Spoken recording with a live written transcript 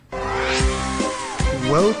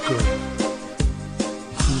Welcome to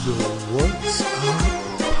the What's Up Podcast.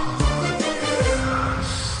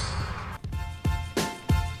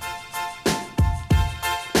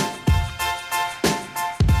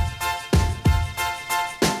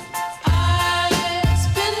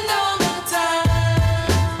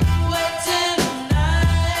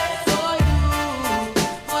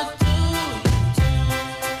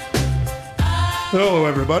 Hello,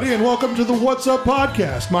 everybody, and welcome to the What's Up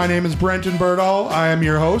Podcast. My name is Brenton Birdall. I am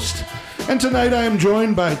your host, and tonight I am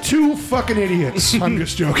joined by two fucking idiots. I'm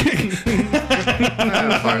just joking.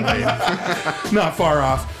 Not far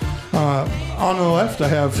off. On the left, I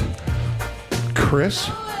have Chris.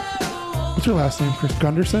 What's your last name, Chris?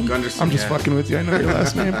 Gunderson? Gunderson, I'm just fucking with you. I know your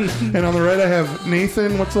last name. And on the right, I have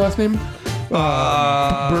Nathan. What's the last name?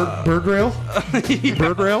 Birdrail? Yeah.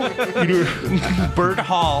 Birdrail? You do Bird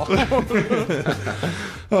Hall.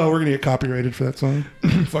 Oh, we're going to get copyrighted for that song.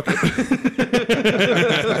 Fuck it.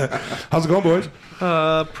 How's it going, boys?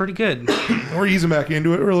 Pretty good. We're easing back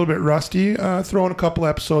into it. We're a little bit rusty. Throwing a couple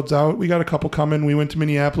episodes out. We got a couple coming. We went to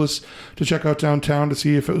Minneapolis to check out downtown to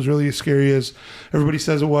see if it was really as scary as everybody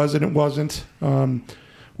says it was, and it wasn't.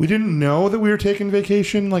 We didn't know that we were taking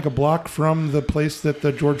vacation like a block from the place that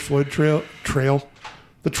the George Floyd trail.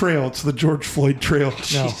 It's the George Floyd trail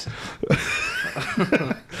now.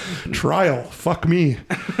 Trial. Fuck me.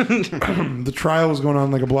 The trial was going on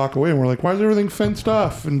like a block away, and we're like, why is everything fenced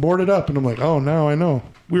off and boarded up? And I'm like, oh, now I know.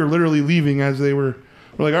 We were literally leaving as they were.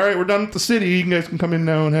 We're like, all right, we're done with the city. You guys can come in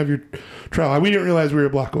now and have your trial. We didn't realize we were a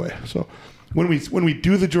block away. So when we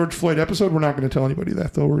do the George Floyd episode, we're not going to tell anybody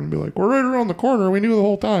that, though. We're going to be like, we're right around the corner. We knew the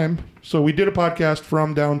whole time. So we did a podcast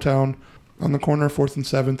from downtown on the corner of 4th and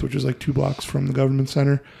 7th, which is like 2 blocks from the government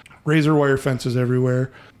center. Razor wire fences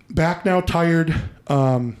everywhere. Back now, tired.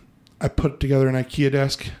 I put together an IKEA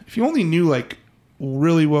desk. If you only knew, like,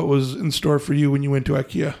 really what was in store for you when you went to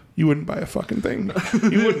IKEA, you wouldn't buy a fucking thing.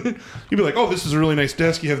 You wouldn't. You'd be like, oh, this is a really nice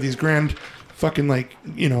desk. You have these grand fucking, like,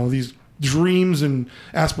 you know, these dreams and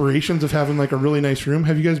aspirations of having, like, a really nice room.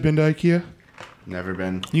 Have you guys been to IKEA? Never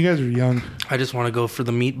been. You guys are young. I just want to go for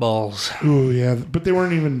the meatballs. Ooh, yeah. But they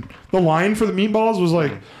weren't even... The line for the meatballs was,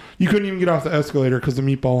 like... You couldn't even get off the escalator because the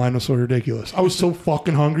meatball line was so ridiculous. I was so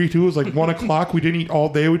fucking hungry, too. It was like 1 o'clock. We didn't eat all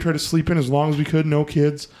day. We tried to sleep in as long as we could. No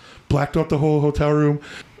kids. Blacked out the whole hotel room.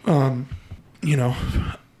 You know.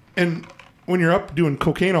 And when you're up doing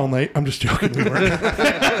cocaine all night... I'm just joking. We weren't.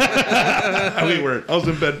 We weren't. I was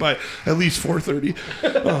in bed by at least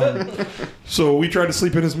 4:30. So we tried to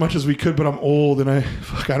sleep in as much as we could, but I'm old, and I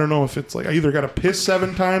don't know if it's like... I either got to piss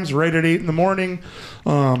 7 times right at 8 in the morning,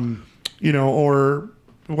 you know, or...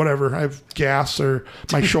 whatever, I have gas or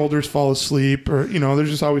my shoulders fall asleep or, you know,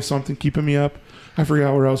 there's just always something keeping me up. I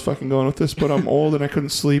forgot where I was fucking going with this, but I'm old and I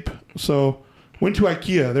couldn't sleep. So went to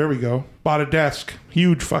IKEA. There we go. Bought a desk.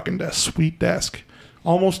 Huge fucking desk. Sweet desk.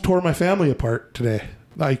 Almost tore my family apart today.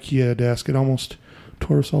 The IKEA desk. It almost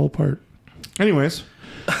tore us all apart. Anyways,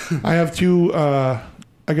 I have 2, I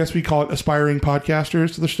guess we call it aspiring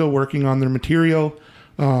podcasters. So they're still working on their material.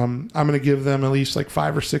 I'm going to give them at least like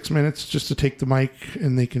 5 or 6 minutes just to take the mic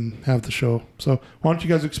and they can have the show. So why don't you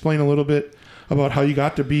guys explain a little bit about how you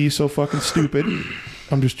got to be so fucking stupid?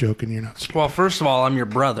 I'm just joking. You're not stupid. Well, first of all, I'm your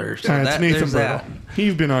brother. So it's Nathan there's that.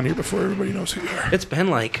 You've been on here before. Everybody knows who you are. It's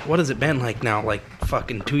been like, what has it been like now? Like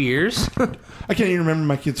fucking 2 years? I can't even remember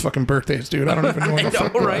my kids' fucking birthdays, dude. I don't even know when the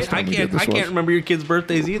fuck the last time we did this was. I can't remember your kids'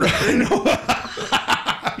 birthdays either. I know.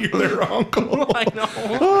 You're their uncle. I know.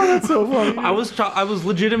 Oh, that's so funny. I was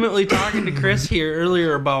legitimately talking to Chris here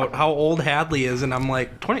earlier about how old Hadley is, and I'm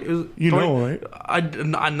like, 20. You 20 know, right?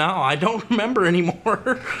 I don't remember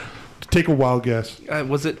anymore. Take a wild guess.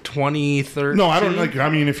 Was it 2013? No, I don't like. I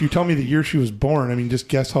mean, if you tell me the year she was born, I mean, just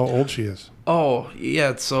guess how old she is. Oh,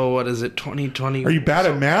 yeah. So what is it? 2020? Are you bad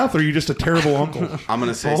at math, or are you just a terrible uncle? I'm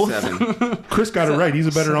gonna say Both? 7. Chris got it right. He's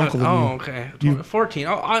a better uncle than you. Oh, okay. 14.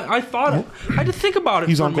 Oh, I thought I had to think about it.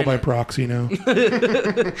 He's for uncle a by minute. proxy now.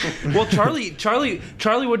 Well,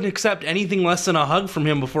 Charlie wouldn't accept anything less than a hug from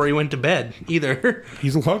him before he went to bed either.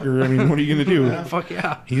 He's a hugger. I mean, what are you gonna do? Fuck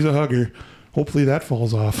yeah. He's a hugger. Hopefully that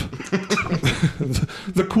falls off.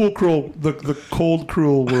 The cold,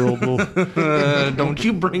 cruel world will. Don't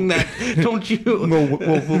you bring that? Don't you?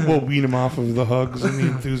 We'll wean him off of the hugs and the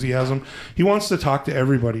enthusiasm. He wants to talk to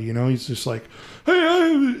everybody. You know, he's just like,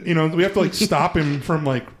 hey, you know, we have to like stop him from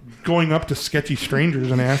like going up to sketchy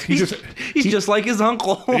strangers and ask. He's just like his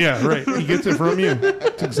uncle. Yeah, right. He gets it from you.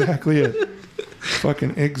 That's exactly it.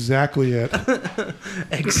 Fucking exactly it.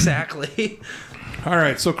 Exactly. All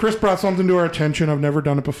right, so Chris brought something to our attention. I've never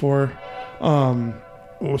done it before.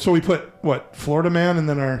 So we put what Florida Man, and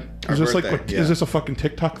then our is this birthday, like what, yeah. is this a fucking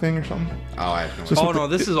TikTok thing or something? Oh, I have no So- idea. Oh no,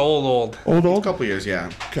 this is old. Old. A couple years,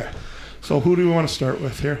 yeah. Okay. So who do we want to start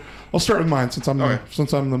with here? I'll start with mine since I'm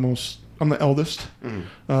the eldest.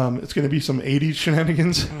 It's going to be some 80s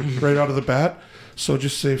shenanigans right out of the bat. So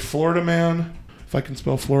just say Florida Man. If I can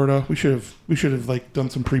spell Florida, we should have like done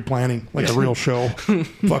some pre-planning, like a real show.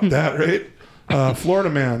 Fuck that, right? Florida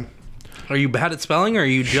Man. Are you bad at spelling, or are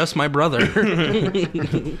you just my brother?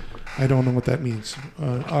 I don't know what that means.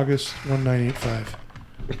 August 1985.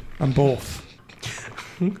 I'm both.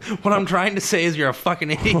 What I'm trying to say is you're a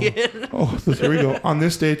fucking idiot. Oh, here we go. On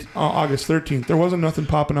this date, August 13th, there wasn't nothing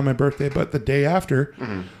popping on my birthday, but the day after,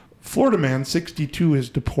 Florida Man 62 is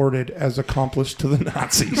deported as accomplice to the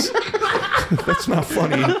Nazis. That's not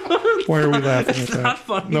funny. Why are we laughing at that? It's not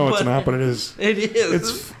funny. No, it's but not, but it is. It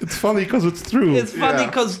is. It's funny because it's true. It's funny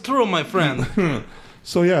because true, my friend.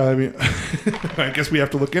 So yeah, I mean, I guess we have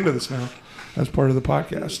to look into this now as part of the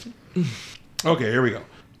podcast. Okay, here we go.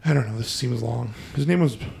 I don't know. This seems long. His name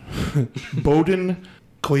was Bowden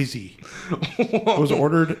Clazy.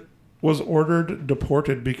 Was ordered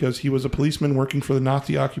deported because he was a policeman working for the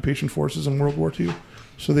Nazi occupation forces in World War II.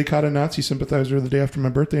 So they caught a Nazi sympathizer the day after my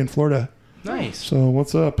birthday in Florida. Nice. So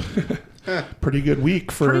what's up? Pretty good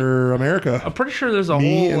week for America. I'm pretty sure there's a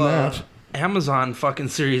Me whole and that. Amazon fucking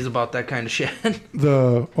series about that kind of shit.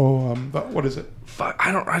 What is it? Fuck,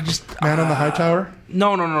 I just Man on the High Tower?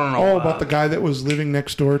 No. Oh, about the guy that was living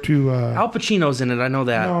next door to. Al Pacino's in it. I know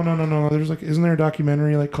that. No. There's like, isn't there a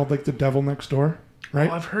documentary like called like The Devil Next Door? Right?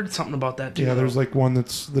 Oh, I've heard something about that too. Yeah, there's like one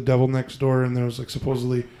that's The Devil Next Door, and there's like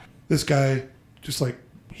supposedly this guy just like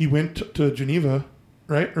he went to Geneva,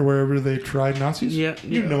 right, or wherever they tried Nazis. Yeah,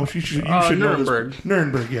 you know, you should Nuremberg. know this.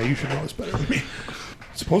 Nuremberg, yeah, you should know this better than me.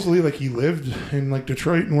 Supposedly, like he lived in like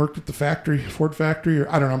Detroit and worked at the factory, Ford factory, or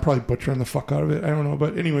I don't know. I'm probably butchering the fuck out of it. I don't know,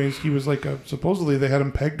 but anyways, he was like supposedly they had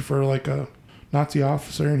him pegged for like a Nazi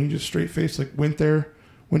officer, and he just straight faced like went to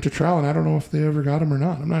trial, and I don't know if they ever got him or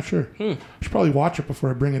not. I'm not sure. I should probably watch it before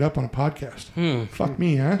I bring it up on a podcast. Fuck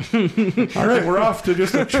me, huh? All right, we're off to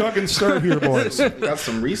just a chugging start here, boys. Got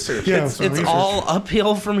some research. Yeah, It's all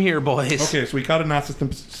uphill from here, boys. Okay, so we got a Nazi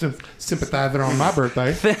sympathizer on my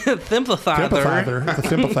birthday. Sympathizer. It's a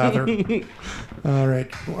sympathizer. All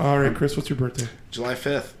right, Chris, what's your birthday? July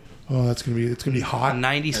 5th. Oh, it's gonna be hot.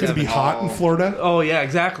 97. It's gonna be hot in Florida. Oh yeah,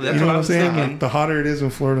 exactly. That's You know what I what I'm was saying? thinking. Like, the hotter it is in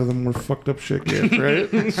Florida, the more fucked up shit gets, right?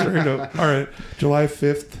 Straight up. All right, July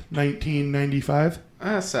 5th, 1995.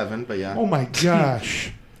 7, but yeah. Oh my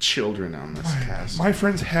gosh. Children on this cast. My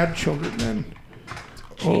friends had children then.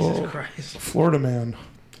 Jesus Christ. Florida Man.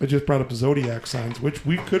 I just brought up zodiac signs, which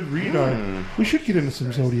we could read on. We should get into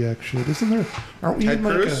some zodiac shit, isn't there? Aren't we Ted in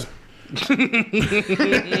like Cruz?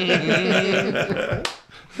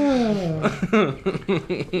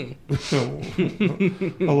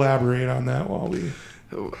 Elaborate on that while we.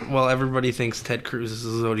 Well, everybody thinks Ted Cruz is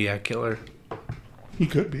a Zodiac killer. He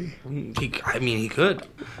could be. He could.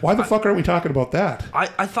 Why the fuck aren't we talking about that?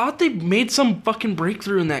 I thought they made some fucking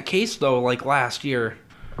breakthrough in that case, though, like last year.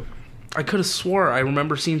 I could have swore I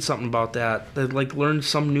remember seeing something about that. They, like, learned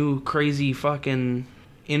some new crazy fucking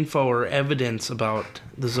info or evidence about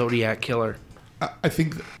the Zodiac killer. I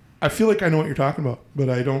feel like I know what you're talking about, but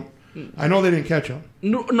I don't. I know they didn't catch him.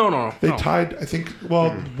 No. They tied, I think,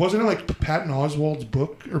 well, wasn't it like Patton Oswalt's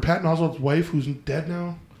book, or Patton Oswalt's wife, who's dead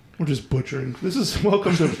now? We're just butchering. This is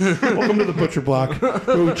welcome to the Butcher Block,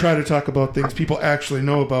 where we try to talk about things people actually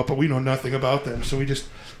know about, but we know nothing about them. So we're just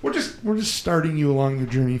starting you along your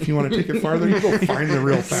journey. If you want to take it farther, you go find the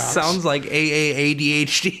real facts. Sounds like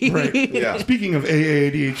ADHD. Right. Yeah. Speaking of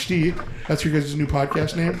ADHD, that's your guys' new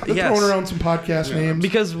podcast name. They're Yes. throwing around some podcast names.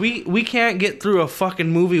 Because we can't get through a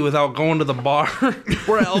fucking movie without going to the bar.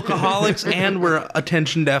 We're alcoholics and we're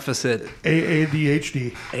attention deficit.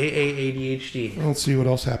 ADHD. ADHD. Let's see what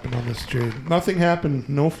else happened on this trade. Nothing happened.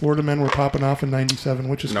 No Florida men were popping off in 97,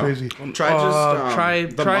 which is crazy. Try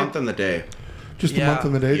just the month and the day. Just the month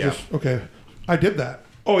and the day? Yeah. Okay. I did that.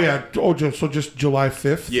 Oh, yeah. Oh, so just July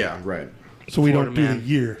 5th? Yeah, right. So we Florida don't do man. the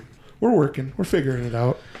year. We're working. We're figuring it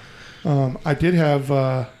out. I did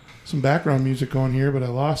have some background music going here, but I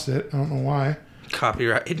lost it. I don't know why.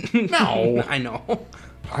 Copyright. No. I know.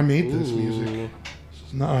 I made this music.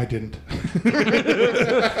 No, I didn't.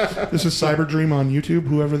 This is Cyber Dream on YouTube.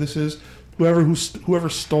 Whoever this is, whoever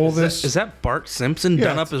stole this. Is that Bart Simpson Yeah,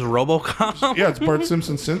 done up as RoboCop? Yeah, it's Bart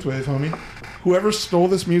Simpson synthwave, homie. Whoever stole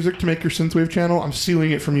this music to make your synthwave channel, I'm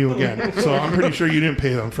stealing it from you again. So I'm pretty sure you didn't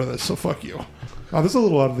pay them for this. So fuck you. Oh, this is a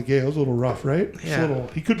little out of the gate. It was a little rough, right? Yeah.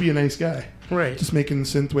 He could be a nice guy. Right. Just making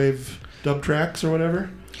synthwave dub tracks or whatever.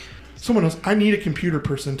 someone else. I need a computer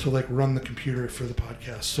person to like run the computer for the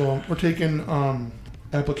podcast. So we're taking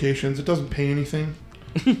applications. It doesn't pay anything.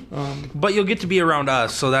 But you'll get to be around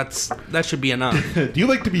us, so that should be enough. Do you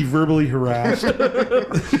like to be verbally harassed?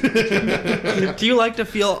 Do you like to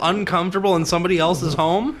feel uncomfortable in somebody else's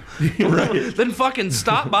home? Right. Then fucking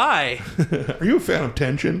stop by. Are you a fan of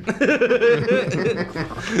tension?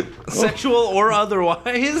 Sexual or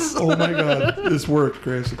otherwise? Oh my god, this worked,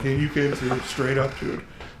 Chris. Okay, you came through straight up, dude.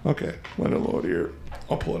 Okay, let it load here.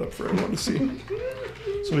 I'll pull it up for everyone to see.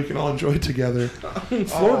 So we can all enjoy it together.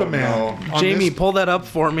 Florida man. No. Jamie, pull that up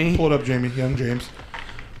for me. Pull it up, Jamie. Young James.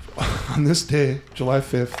 On this day, July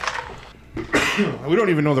 5th, we don't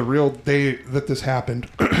even know the real day that this happened,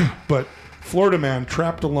 but Florida man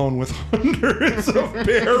trapped alone with hundreds of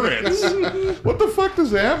parrots. What the fuck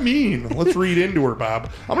does that mean? Let's read into her,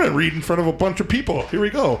 Bob. I'm going to read in front of a bunch of people. Here we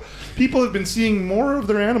go. People have been seeing more of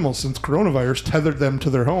their animals since coronavirus tethered them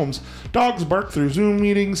to their homes. Dogs bark through Zoom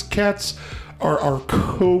meetings. Cats are our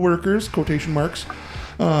co-workers, quotation marks.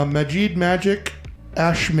 Majid Magic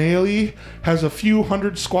Ashmaili has a few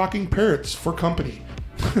hundred squawking parrots for company.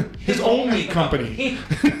 His only company.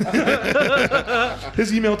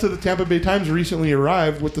 His email to the Tampa Bay Times recently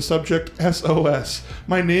arrived with the subject SOS.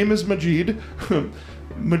 My name is Majid.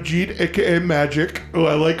 Majid, aka Magic. Oh,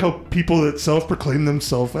 I like how people that self-proclaim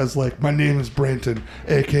themselves as like, my name is Branton,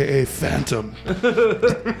 aka Phantom. to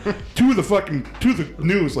the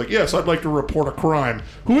news, like, yes, I'd like to report a crime.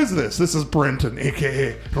 Who is this? This is Branton,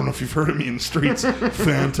 aka, I don't know if you've heard of me in the streets,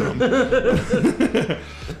 Phantom.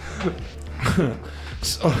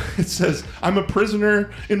 So it says, I'm a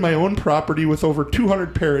prisoner in my own property with over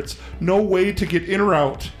 200 parrots. No way to get in or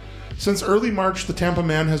out. Since early March, the Tampa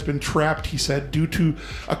man has been trapped, he said, due to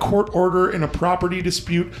a court order in a property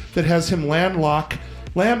dispute that has him landlocked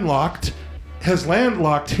him on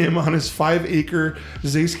his 5-acre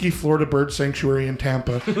Zaysky, Florida bird sanctuary in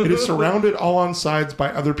Tampa. It is surrounded all on sides by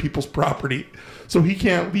other people's property. So he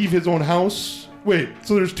can't leave his own house. Wait,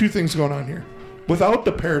 so there's two things going on here. Without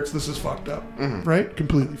the parrots, this is fucked up, right?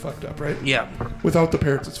 Completely fucked up, right? Yeah. Without the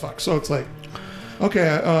parrots, it's fucked. So it's like,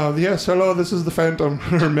 okay, yes, hello, this is the Phantom,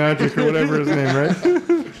 or Magic, or whatever his name,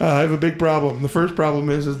 right? I have a big problem. The first problem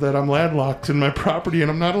is that I'm landlocked in my property,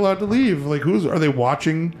 and I'm not allowed to leave. Like, are they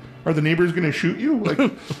watching? Are the neighbors going to shoot you? Like,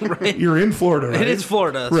 right. You're in Florida, right? It is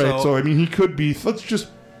Florida. Right, so I mean, he could be, let's just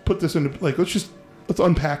put this into, like, let's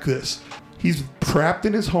unpack this. He's trapped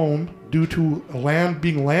in his home due to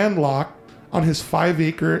being landlocked on his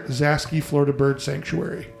 5-acre Zaysky, Florida bird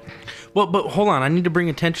sanctuary. Well, but hold on. I need to bring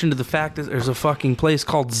attention to the fact that there's a fucking place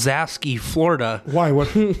called Zaysky, Florida. Why?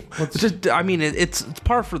 What's just? I mean, it's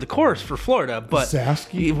par for the course for Florida. But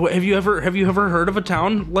Zaysky? Have you ever heard of a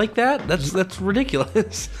town like that? That's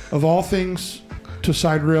ridiculous. Of all things, to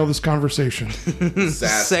side rail this conversation.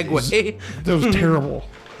 Segue. That was terrible.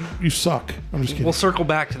 You suck. I'm just kidding. We'll circle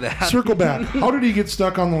back to that. Circle back. How did he get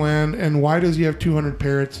stuck on the land, and why does he have 200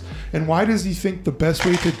 parrots? And why does he think the best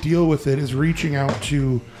way to deal with it is reaching out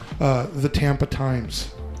to the Tampa Times?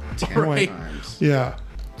 Right. Yeah.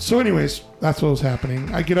 So anyways, that's what was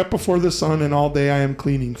happening. I get up before the sun, and all day I am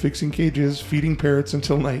cleaning, fixing cages, feeding parrots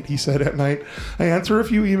until night, he said at night. I answer a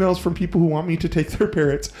few emails from people who want me to take their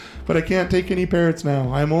parrots, but I can't take any parrots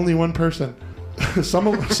now. I am only one person.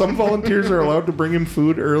 Some volunteers are allowed to bring him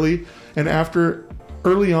food early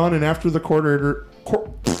on and after the court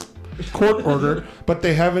order, but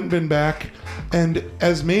they haven't been back. And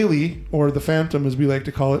Asmaili, or the Phantom as we like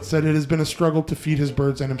to call it, said it has been a struggle to feed his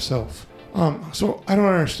birds and himself. So I don't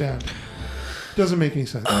understand. Doesn't make any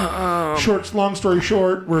sense. Long story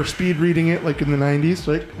short, we're speed reading it like in the 90s,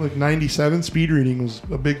 like 97. Speed reading was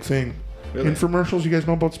a big thing. Really? Infomercials, you guys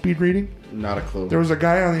know about speed reading? Not a clue. There was a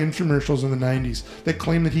guy on the infomercials in the 90s that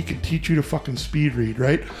claimed that he could teach you to fucking speed read,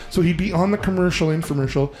 right? So he'd be on the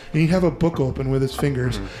infomercial, and he'd have a book open with his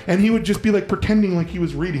fingers, and he would just be like pretending like he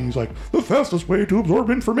was reading. He's like, the fastest way to absorb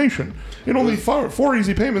information in only four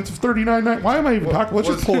easy payments of $39.99. Why am I even talking? Let's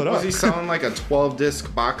just pull it up. Was he selling like a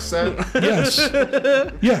 12-disc box set? Yes.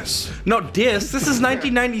 Yes. No, disc. This is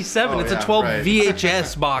 1997. It's a 12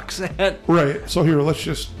 VHS box set. Right. So here,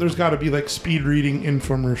 there's got to be like speed reading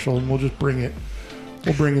infomercial, and we'll just bring it.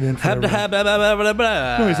 We'll bring it in for everyone.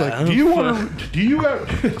 No, he's like, do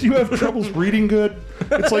you have troubles reading good?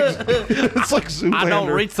 It's like Zoolander. I don't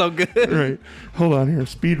read so good. Right. Hold on here.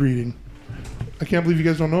 Speed reading. I can't believe you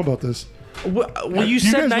guys don't know about this. Well, you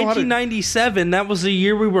said 1997. That was the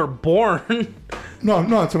year we were born. No,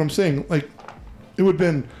 that's what I'm saying. Like, it would have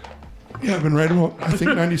been. Yeah, I've been right about, I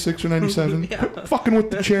think, 96 or 97. Yeah. Fucking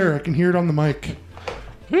with the chair. I can hear it on the mic.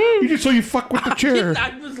 You fuck with the chair.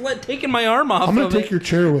 I was taking my arm off. I'm gonna take your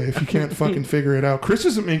chair away if you can't fucking figure it out. Chris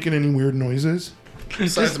isn't making any weird noises.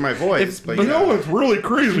 Besides my voice, but You know what's really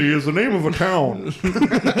crazy is the name of a town.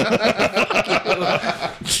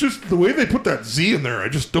 It's just the way they put that Z in there. I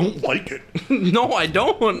just don't like it. No, I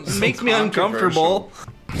don't. It makes me uncomfortable.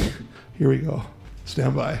 Here we go.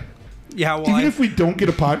 Stand by. Yeah, well, Even if we don't get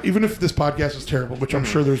even if this podcast is terrible, which I'm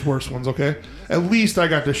sure there's worse ones, okay? At least I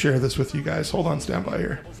got to share this with you guys. Hold on, stand by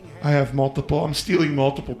here. I have multiple. I'm stealing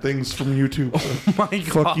multiple things from YouTube. So my God.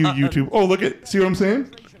 fuck you, YouTube. Oh, look at. See what I'm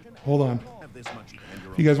saying? Hold on.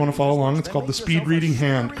 If you guys want to follow along, it's called the Speed Reading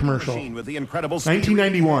Hand commercial.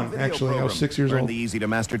 1991, actually. I was 6 years Learn old. the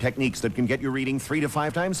easy-to-master techniques that can get you reading 3 to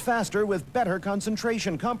 5 times faster with better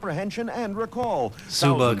concentration, comprehension, and recall.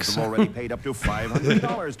 Thousands have already paid up to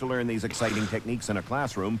 $500 to learn these exciting techniques in a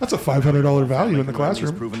classroom. That's a $500 value in the These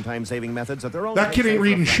classroom. proven time-saving methods at their own That kid ain't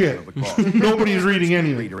reading shit. Nobody's reading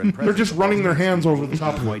anything. They're just running their hands over the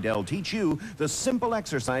top of it. They'll teach you the simple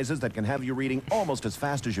exercises that can have you reading almost as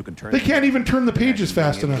fast as you can turn. They can't even turn the pages fast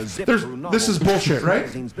enough. This is bullshit, right?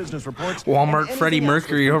 Walmart Freddie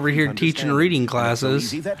Mercury over here teaching reading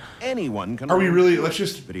classes. Are we really? Let's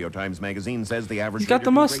just. Video Times magazine says the average He's got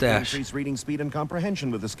the reader can greatly mustache. increase reading speed and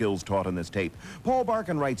comprehension with the skills taught in this tape. Paul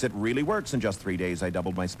Barkin writes it really works. In just 3 days, I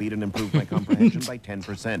doubled my speed and improved my comprehension by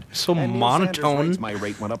 10%. So and Neil monotone. Sanders writes, my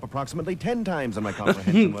rate went up approximately 10 times and my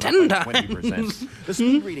comprehension went up by 20%. The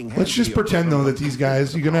speed reading has Let's just video pretend though program that these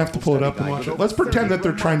guys, you're gonna have to pull it up and watch it. Let's pretend that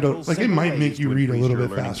they're trying to, like, it might make you read a little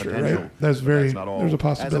bit faster, right? There's a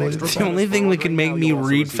possibility. The only thing that can make me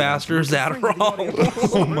read faster is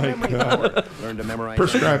Adderall. Oh my god. Learn to memorize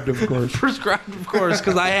Prescribed, of course. Prescribed, of course,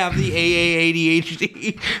 because I have the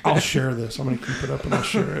ADHD. I'll share this. I'm gonna keep it up and I'll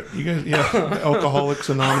share it. You guys, yeah. Alcoholics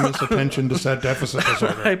Anonymous Attention Deficit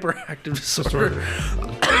Disorder. Hyperactive disorder.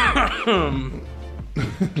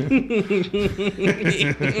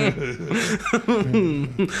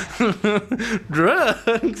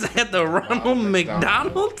 Drugs at the Ronald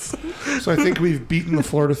McDonald's. So I think we've beaten the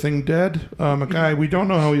Florida thing dead. A guy, we don't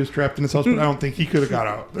know how he was trapped in his house, but I don't think he could have got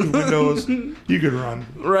out. There's windows. You could run.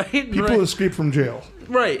 Right. People escape from jail.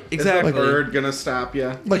 Right. Exactly. Is the bird gonna stop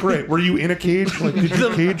you? Like, right. Were you in a cage? Like, did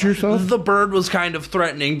you cage yourself? The bird was kind of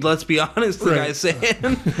threatening. Let's be honest. The guy's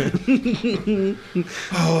saying.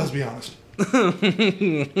 Oh, let's be honest.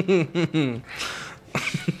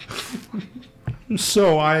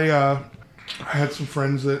 So I had some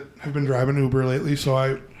friends that have been driving Uber lately, so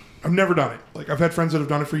I've never done it. Like, I've had friends that have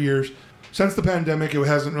done it for years. Since the pandemic, it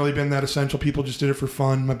hasn't really been that essential. People just did it for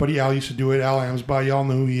fun. My buddy Al used to do it. Al Amsby, y'all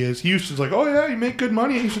know who he is. He used to like, oh yeah, you make good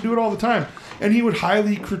money. I used to do it all the time. And he would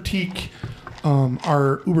highly critique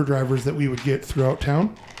our Uber drivers that we would get throughout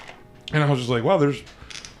town. And I was just like, wow, I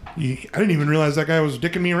didn't even realize that guy was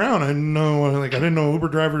dicking me around. I didn't know Uber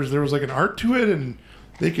drivers, there was like an art to it and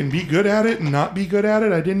they can be good at it and not be good at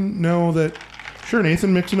it. I didn't know that. Sure,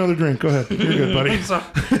 Nathan, mix another drink. Go ahead. You're good, buddy.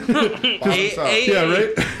 Yeah,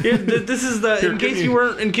 right. This is the. In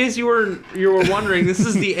case you were wondering, this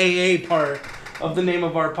is the AA part of the name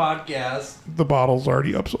of our podcast. The bottle's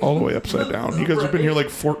already all the way upside down. You guys have been here like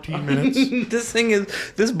 14 minutes.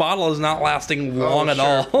 This bottle is not lasting long at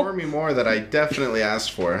all. Pour me more that I definitely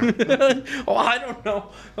asked for. Oh, I don't know.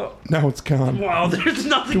 Now it's gone. Wow, there's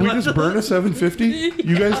nothing. Did we left just burn a 750?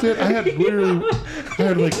 You guys did? I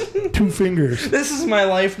had like 2 fingers. This is my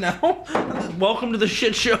life now. Welcome to the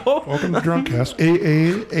shit show. Welcome to Drunkcast.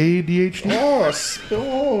 ADHD. Oh, spill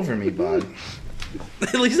all over me, bud.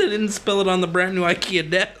 At least I didn't spill it on the brand new IKEA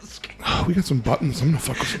desk. Oh, we got some buttons. I'm gonna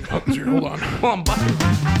fuck with some buttons here. Hold on. Come on, button.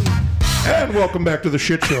 And welcome back to the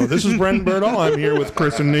shit show. This is Brendan Birdall. I'm here with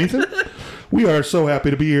Chris and Nathan. We are so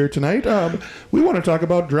happy to be here tonight. We want to talk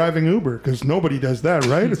about driving Uber because nobody does that,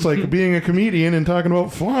 right? It's like being a comedian and talking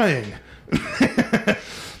about flying.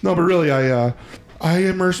 No, but really, I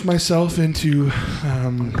immersed myself into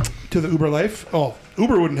to the Uber life. Oh,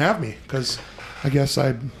 Uber wouldn't have me because I guess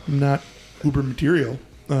I'm not Uber material.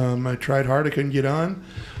 I tried hard. I couldn't get on.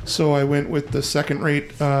 So I went with the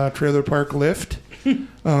second-rate trailer park Lyft.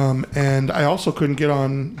 And I also couldn't get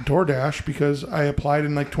on DoorDash because I applied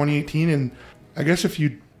in like 2018. And I guess if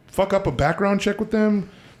you fuck up a background check with them,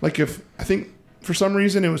 like I think for some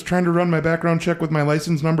reason it was trying to run my background check with my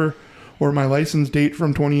license number or my license date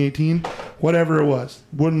from 2018, whatever it was,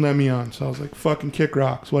 wouldn't let me on. So I was like, fucking kick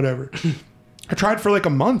rocks, whatever. I tried for like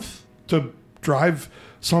a month to drive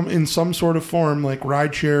in some sort of form, like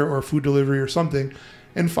rideshare or food delivery or something.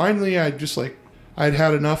 And finally, I'd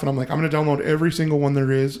had enough, and I'm like, I'm going to download every single one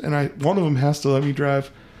there is, and one of them has to let me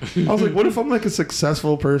drive. I was like, what if I'm like a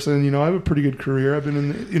successful person? You know, I have a pretty good career. I've been in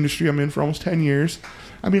the industry I'm in for almost 10 years.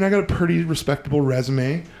 I mean, I got a pretty respectable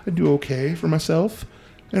resume. I do okay for myself.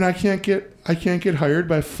 and I can't get hired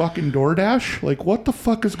by fucking DoorDash. Like, what the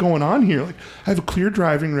fuck is going on here? Like, I have a clear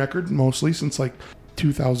driving record mostly since like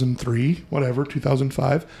 2003, whatever,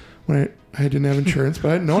 2005, when I didn't have insurance,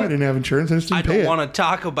 but I didn't know I didn't have insurance. I just didn't pay it. I don't want to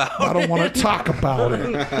talk about it. I don't want to talk about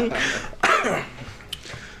it.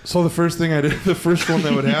 So the first thing I did, the first one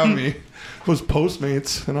that would have me was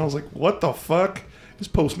Postmates. And I was like, what the fuck is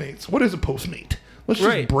Postmates? What is a Postmate? Let's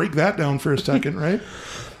just break that down for a second, right?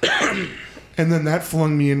 And then that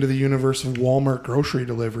flung me into the universe of Walmart grocery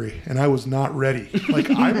delivery. And I was not ready. Like,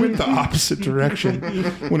 I went the opposite direction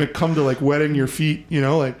when it come to, like, wetting your feet. You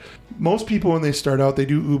know, like, most people when they start out, they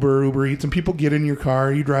do Uber Eats. And people get in your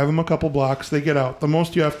car. You drive them a couple blocks. They get out. The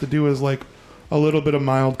most you have to do is, like, a little bit of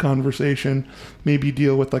mild conversation, maybe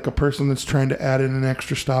deal with like a person that's trying to add in an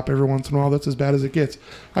extra stop every once in a while. That's as bad as it gets.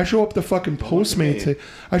 I show up to fucking Postmates.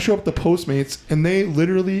 I show up to Postmates and they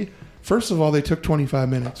literally, first of all, they took 25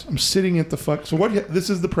 minutes. I'm sitting at the fuck. So this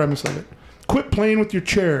is the premise of it. Quit playing with your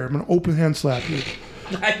chair. I'm going to open hand slap you.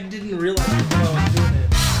 I didn't realize I was doing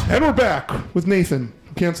it. And we're back with Nathan.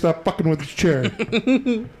 Can't stop fucking with his chair.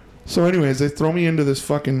 So anyways, they throw me into this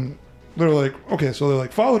fucking, they're like, okay, so they're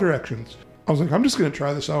like, follow directions. I was like, I'm just going to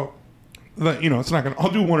try this out. You know, it's not going to, I'll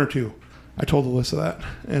do one or two. I told Alyssa that.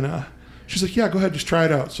 And she's like, yeah, go ahead, just try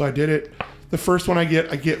it out. So I did it. The first one I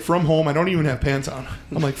get from home. I don't even have pants on.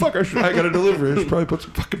 I'm like, fuck, I got to deliver. I should probably put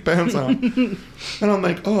some fucking pants on. And I'm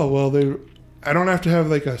like, oh, well, I don't have to have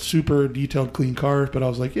like a super detailed clean car. But I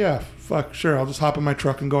was like, yeah, fuck, sure. I'll just hop in my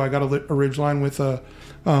truck and go. I got a Ridgeline with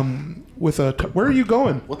where are you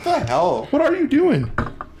going? What the hell? What are you doing?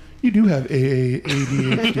 You do have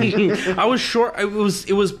ADHD. I was short. It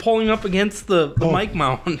was pulling up against the mic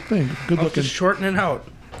mount. Good looking. Just shorten it out.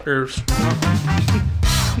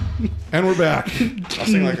 And we're back. I'll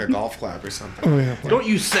sing like a golf clap or something. Oh yeah. Don't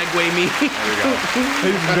you segue me. There we go.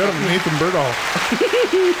 Ladies and gentlemen, Nathan Birdall.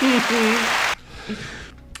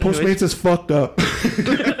 Postmates is fucked up.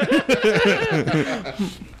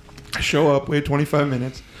 I show up, wait 25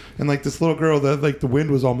 minutes, and like this little girl that like the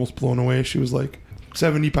wind was almost blown away. She was like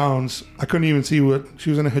 70 pounds. I couldn't even see what she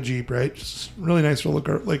was in. A hijab, right? Just really nice little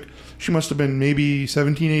girl. Like she must have been maybe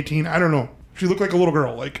 17, 18. I don't know. She looked like a little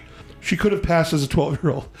girl. Like she could have passed as a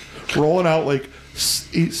 12-year-old. Rolling out like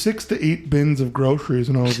 6 to 8 bins of groceries,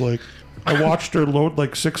 and I was like, I watched her load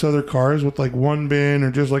like 6 other cars with like one bin or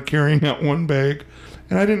just like carrying out one bag.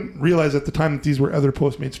 And I didn't realize at the time that these were other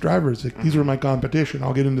Postmates drivers. Like, these were my competition.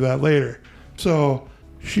 I'll get into that later. So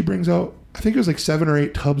she brings out, I think it was like 7 or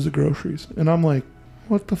 8 tubs of groceries. And I'm like,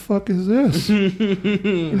 what the fuck is this?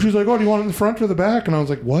 And she's like, oh, do you want it in the front or the back? And I was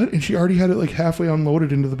like, what? And she already had it like halfway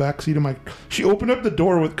unloaded into the back seat of my... She opened up the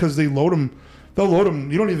door because they load them. They'll load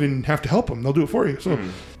them. You don't even have to help them. They'll do it for you. So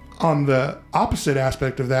on the opposite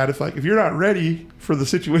aspect of that, if you're not ready for the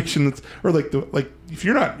situation that's... Or if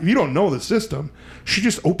you don't know the system, she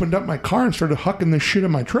just opened up my car and started hucking this shit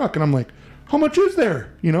in my truck. And I'm like, how much is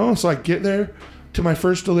there? You know? So I get there to my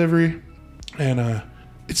first delivery and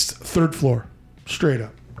it's 3rd floor. Straight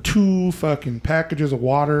up. 2 fucking packages of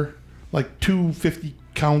water, like 250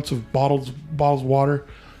 counts of bottles of water,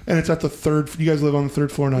 and it's at the 3rd. You guys live on the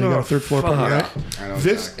 3rd floor now. You got a 3rd floor apartment, right?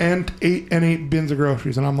 This exactly. and 8 bins of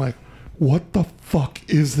groceries, and I'm like, what the fuck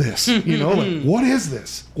is this? You know, like what is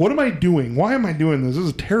this? What am I doing? Why am I doing this? This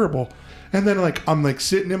is terrible. And then like I'm like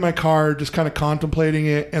sitting in my car, just kind of contemplating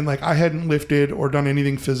it, and like I hadn't lifted or done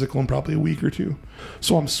anything physical in probably a week or 2,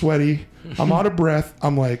 so I'm sweaty, I'm out of breath,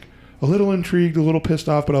 I'm like a little intrigued, a little pissed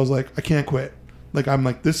off, but I was like, I can't quit. Like, I'm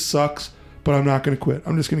like, this sucks, but I'm not going to quit.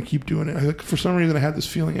 I'm just going to keep doing it. For some reason, I had this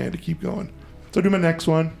feeling I had to keep going. So I do my next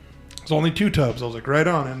one. It's only 2 tubs. I was like, right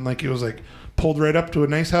on. And like, it was like pulled right up to a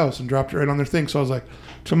nice house and dropped it right on their thing. So I was like,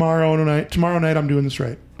 tomorrow night, I'm doing this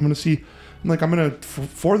right. I'm going to see, for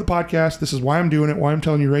the podcast, this is why I'm doing it, why I'm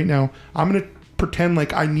telling you right now. I'm going to pretend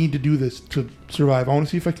like I need to do this to survive. I want to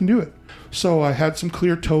see if I can do it. So I had some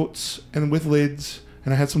clear totes and with lids.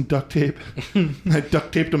 And I had some duct tape. I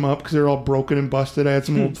duct taped them up because they were all broken and busted. I had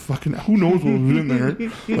some old fucking... Who knows what was in there?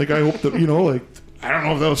 Like, I hope that, I don't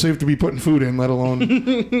know if that was safe to be putting food in, let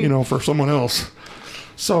alone, for someone else.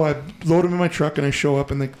 So I load them in my truck and I show up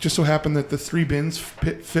and they just so happened that the 3 bins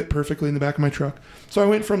fit perfectly in the back of my truck. So I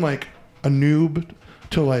went from like a noob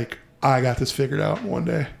to like, I got this figured out one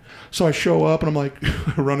day. So I show up and I'm like,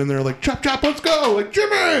 I run in there like, chop, chop, let's go. Like,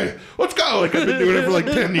 Jimmy, let's go. Like, I've been doing it for like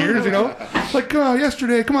 10 years, Like,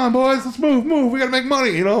 yesterday, come on, boys, let's move. We got to make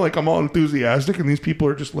money, Like, I'm all enthusiastic. And these people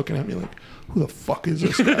are just looking at me like, who the fuck is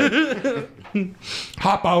this guy?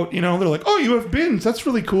 Hop out, they're like, oh, you have bins. That's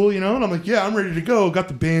really cool, And I'm like, yeah, I'm ready to go. Got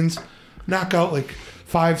the bins. Knock out like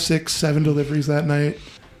 5, 6, 7 deliveries that night.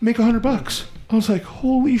 Make $100. I was like,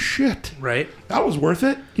 holy shit. Right. That was worth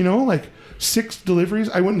it. You know, like 6 deliveries.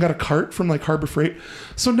 I went and got a cart from like Harbor Freight.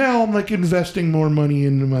 So now I'm like investing more money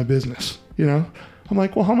into my business. You know, I'm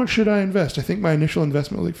like, well, how much should I invest? I think my initial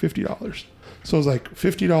investment was like $50. So it was like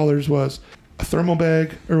 $50 was a thermal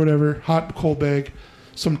bag or whatever, hot, cold bag,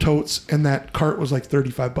 some totes, and that cart was like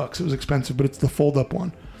 $35. It was expensive, but it's the fold up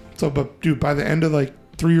one. So, but dude, by the end of like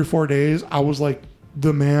 3 or 4 days, I was like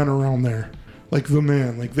the man around there. Like the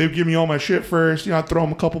man. Like they'd give me all my shit first. You know, I'd throw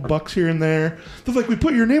them a couple bucks here and there. They're like, we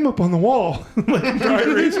put your name up on the wall. Like dry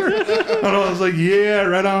eraser. And I was like, yeah,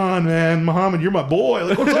 right on, man. Muhammad, you're my boy.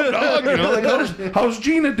 Like, what's up, dog? You know, like how's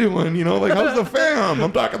Gina doing? You know, like how's the fam?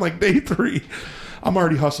 I'm talking like day 3. I'm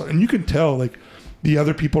already hustling. And you can tell like the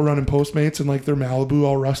other people running Postmates and like their Malibu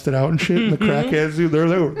all rusted out and shit, and the crackheads,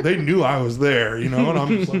 dude, they knew I was there, you know, and I'm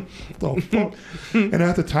just like, what the fuck? And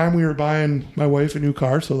at the time we were buying my wife a new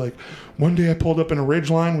car, so like one day I pulled up in a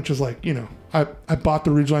Ridgeline, which is like, you know, I bought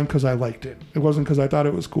the Ridgeline because I liked it. It wasn't because I thought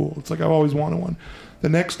it was cool. It's like I've always wanted one. The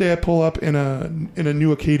next day I pull up in a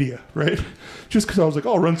new Acadia, right? Just because I was like,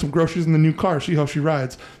 oh, I'll run some groceries in the new car, see how she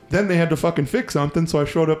rides. Then they had to fucking fix something, so I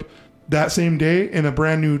showed up that same day in a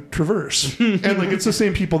brand new Traverse. And like it's the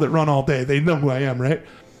same people that run all day. They know who I am, right?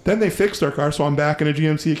 Then they fixed our car, so I'm back in a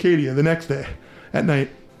GMC Acadia the next day at night.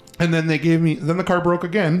 And then then the car broke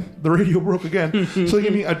again. The radio broke again. So they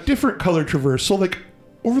gave me a different color Traverse. So like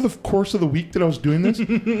over the course of the week that I was doing this,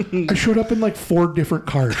 I showed up in like 4 different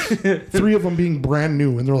cars. 3 of them being brand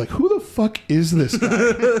new. And they're like, who the fuck is this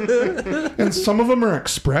guy? And some of them are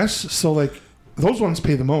express. So like those ones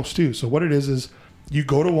pay the most too. So what it is you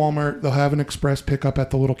go to Walmart, they'll have an express pickup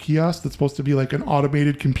at the little kiosk that's supposed to be like an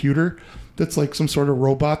automated computer that's like some sort of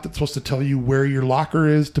robot that's supposed to tell you where your locker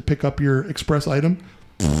is to pick up your express item.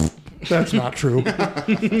 That's not true.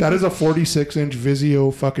 That is a 46-inch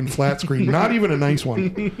Vizio fucking flat screen. Not even a nice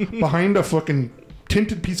one. Behind a fucking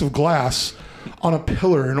tinted piece of glass on a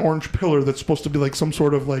pillar, an orange pillar that's supposed to be like some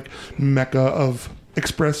sort of like mecca of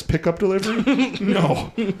express pickup delivery.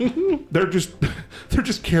 No, they're just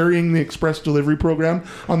carrying the express delivery program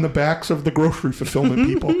on the backs of the grocery fulfillment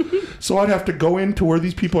people. So I'd have to go into where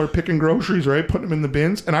these people are picking groceries, right, putting them in the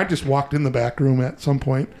bins, and I just walked in the back room at some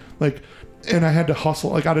point, like, and I had to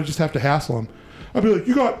hustle, like I'd just have to hassle them. I'd be like,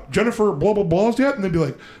 you got Jennifer blah blah blahs yet? And they'd be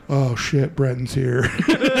like, oh shit, Brenton's here.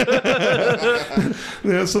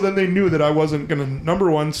 Yeah, so then they knew that I wasn't gonna, number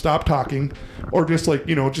one, stop talking, or just like,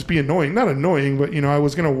 you know, just be annoying. Not annoying, but you know, I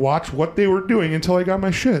was gonna watch what they were doing until I got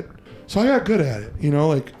my shit. So I got good at it. You know,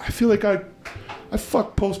 like I feel like I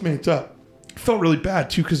fucked Postmates up. Felt really bad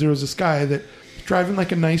too, because there was this guy that driving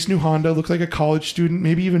like a nice new Honda, looked like a college student,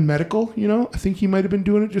 maybe even medical. You know, I think he might have been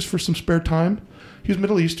doing it just for some spare time. He was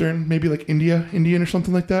Middle Eastern, maybe like Indian or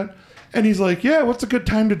something like that. And he's like, yeah, what's a good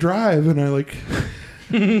time to drive? And I like,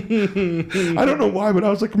 I don't know why, but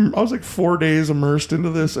I was like 4 days immersed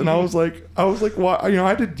into this. And I was like, why? You know, I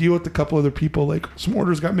had to deal with a couple other people. Like some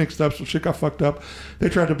orders got mixed up, some shit got fucked up. They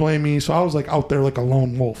tried to blame me. So I was like out there like a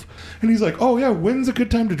lone wolf. And he's like, oh yeah, when's a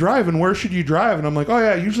good time to drive? And where should you drive? And I'm like, oh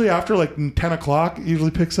yeah, usually after like 10 o'clock, it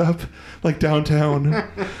usually picks up like downtown.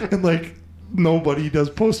 And like, nobody does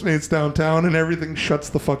Postmates downtown, and everything shuts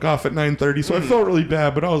the fuck off at 9:30. So I felt really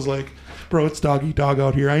bad, but I was like, bro, it's dog eat dog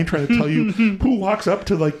out here. I ain't trying to tell you who walks up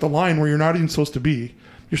to like the line where you're not even supposed to be.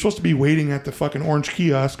 You're supposed to be waiting at the fucking orange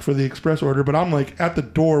kiosk for the express order, but I'm like at the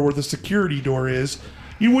door where the security door is.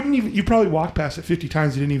 You probably walked past it 50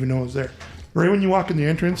 times. You didn't even know it was there. Right when you walk in the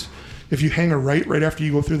entrance, if you hang a right after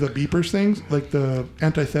you go through the beepers things, like the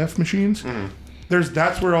anti-theft machines,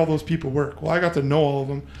 that's where all those people work. Well, I got to know all of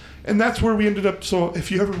them. And that's where we ended up. So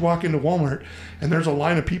if you ever walk into Walmart and there's a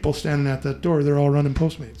line of people standing at that door, they're all running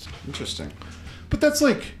Postmates. Interesting. But that's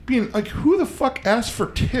like being like, who the fuck asks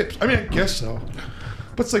for tips? I mean, I guess so.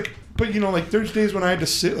 But it's like, but you know, like there's days when I had to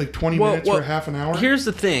sit like 20 minutes or half an hour. Here's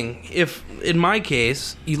the thing. If, in my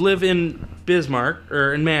case, you live in Bismarck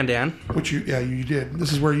or in Mandan. Which you did.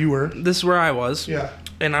 This is where you were. This is where I was. Yeah.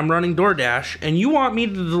 And I'm running DoorDash, and you want me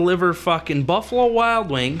to deliver fucking Buffalo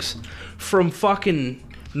Wild Wings from fucking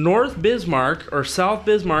North Bismarck or South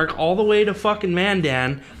Bismarck all the way to fucking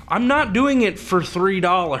Mandan. I'm not doing it for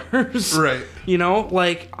 $3. Right. You know,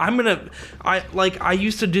 like I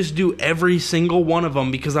used to just do every single one of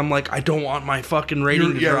them because I'm like, I don't want my fucking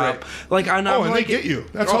rating to drop. Right. Like and they get you.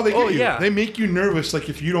 That's how they get you. Yeah. They make you nervous. Like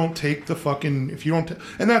if you don't take the fucking,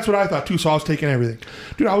 and that's what I thought too. So I was taking everything,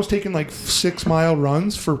 dude. I was taking like 6-mile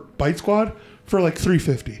runs for Bite Squad for like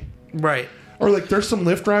 $3.50. Right. Or like there's some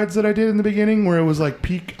Lyft rides that I did in the beginning where it was like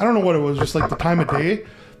peak. I don't know what it was, just like the time of day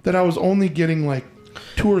that I was only getting like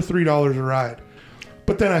 $2 or $3 a ride.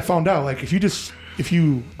 But then I found out like if you just if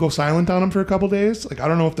you go silent on them for a couple days, like I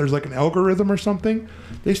don't know if there's like an algorithm or something,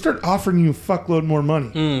 they start offering you a fuckload more money.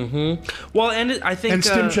 Mm-hmm. Well, and I think and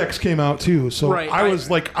stim checks came out too. So right,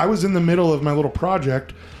 I was in the middle of my little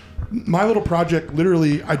project. My little project,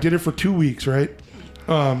 literally, I did it for 2 weeks, right?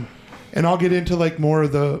 And I'll get into like more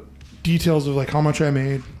of the details of like how much I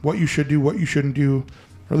made, what you should do, what you shouldn't do,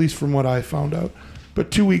 or at least from what I found out. But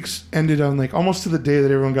 2 weeks ended on like almost to the day that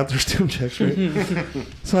everyone got their stim checks, right?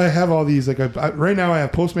 So I have all these, like right now I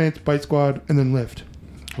have Postmates, Bite Squad, and then Lyft.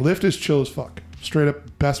 Lyft is chill as fuck. Straight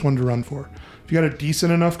up best one to run for. If you got a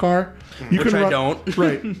decent enough car, you Which can I run, don't.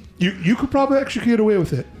 Right. You could probably actually get away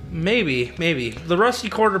with it. Maybe. The rusty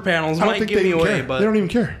quarter panels I don't might think give they me even away, care. but They don't even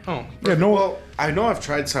care. Oh. Yeah, no. Well, I know I've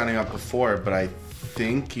tried signing up before, but I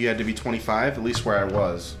think you had to be 25, at least where I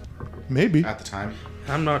was Maybe. at the time.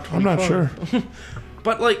 I'm not 25. I'm not sure.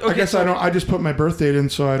 But like, okay, I guess so, I don't. I just put my birth date in,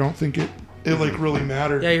 so I don't think it like really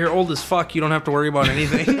mattered. Yeah, you're old as fuck. You don't have to worry about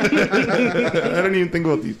anything. I didn't even think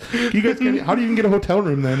about these. You guys how do you even get a hotel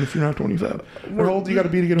room then if you're not 25? How old do you got to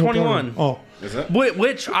be to get a 21. hotel room? Oh, Is it?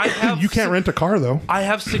 Which I have. you can't rent a car though. I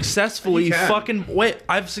have successfully You can.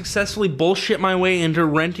 I've successfully bullshit my way into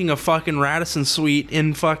renting a fucking Radisson suite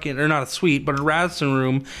in fucking, or not a suite, but a Radisson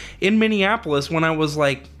room in Minneapolis when I was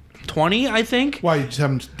like 20, I think. Why you just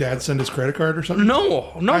have Dad send his credit card or something?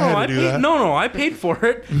 No, I had to do paid. that. No, I paid for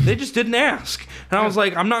it. They just didn't ask, and I was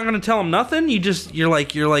like, I'm not gonna tell them nothing. You're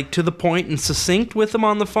like to the point and succinct with them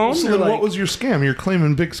on the phone. So You're then like, what was your scam? You're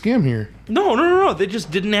claiming big scam here. No. They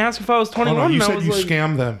just didn't ask if I was Oh, 21. no, you and I said was you like,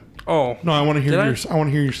 scammed them. Oh No, I want to hear Did I? your. I want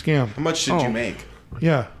to hear your scam. How much did Oh. you make?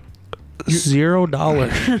 Yeah.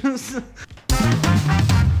 $0.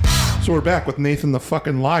 So we're back with Nathan the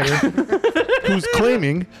fucking liar, who's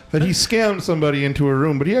claiming that he scammed somebody into a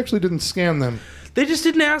room, but he actually didn't scam them. They just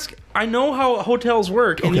didn't ask. I know how hotels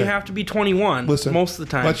work, and you Okay. have to be 21 Listen, most of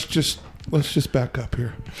the time. Let's just back up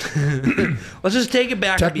here. Let's just take it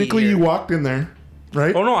back. Technically, a beat you here. walked in there,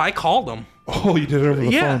 right? Oh no, I called them. Oh, you did it over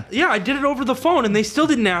the phone. Yeah, I did it over the phone, and they still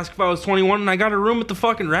didn't ask if I was 21. And I got a room at the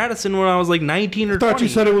fucking Radisson when I was like 19 or I thought 20. you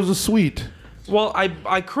said it was a suite. Well,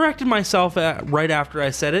 I corrected myself right after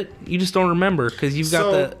I said it. You just don't remember because you've got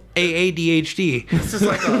So- the ADHD. This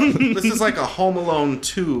is like a Home Alone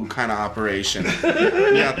 2 kind of operation.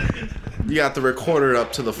 You got the recorder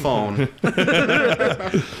up to the phone.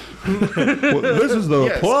 Well, this is the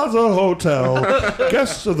Yes. Plaza Hotel.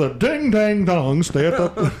 Guests of the Ding Dang Dong stay at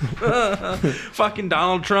the. Fucking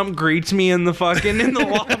Donald Trump greets me in the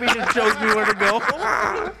lobby and shows me where to go.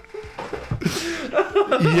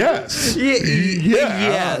 Yes.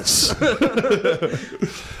 Yes.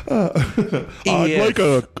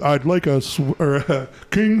 I'd like a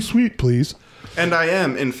king suite, please. And I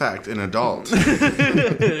am, in fact, an adult.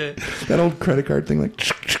 That old credit card thing, like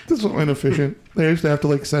this is so inefficient. They used to have to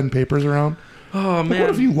like send papers around. Oh Like, man. what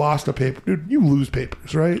if you lost a paper, dude? You lose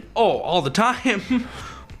papers, right? Oh, all the time.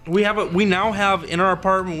 We now have in our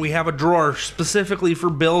apartment we have a drawer specifically for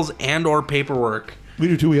bills and or paperwork. We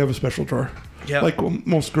do too. We have a special drawer. Yeah. Like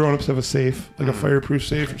most grown-ups have a safe, like a fireproof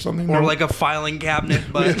safe or something. Or No. like a filing cabinet,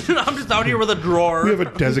 but I'm just out here with a drawer. We have a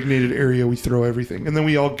designated area we throw everything, and then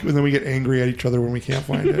we get angry at each other when we can't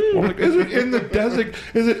find it. We're like, is it in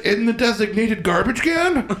the designated garbage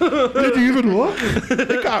can? Did you even look?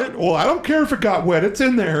 I don't care if it got wet. It's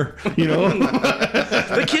in there. You know.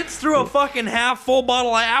 The kids threw a fucking half full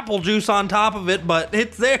bottle of apple juice on top of it, but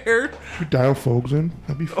it's there. We dial Fogs in.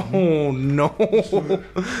 That'd be fun. Oh no.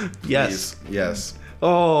 Yes. Please. Yes.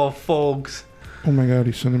 Oh, folks. Oh my God,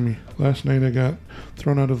 he's sending me. Last night I got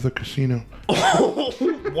thrown out of the casino.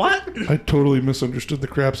 What? I totally misunderstood the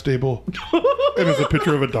craps table. And it's a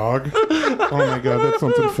picture of a dog. Oh my God, that's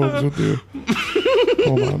something folks would do.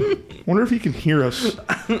 Hold on. Wonder if he can hear us.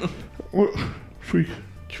 Should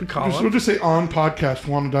we call we'll him? just say on podcast,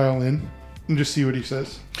 want to dial in and just see what he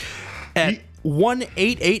says. At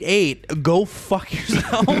 1-888, go fuck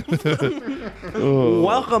yourself.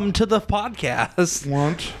 Welcome to the podcast.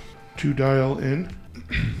 Want to dial in.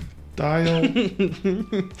 Dial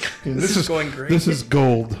in. This is going great. This is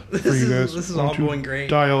gold for you guys. This is Want all to going great.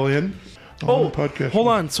 Dial in. On the podcast. Hold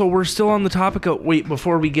on. So we're still on the topic of... Wait,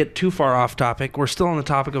 before we get too far off topic, we're still on the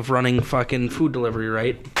topic of running fucking food delivery,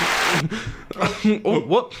 right?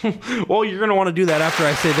 What? Well, you're going to want to do that after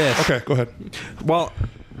I say this. Okay, go ahead. Well,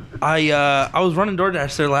 I was running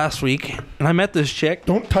DoorDash there last week, and I met this chick.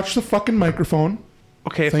 Don't touch the fucking microphone.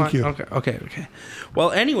 Okay, Thank fine. you. Okay. Well,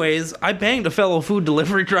 anyways, I banged a fellow food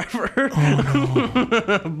delivery driver.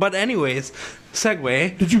 Oh, no. But anyways,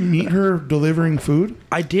 segue. Did you meet her delivering food?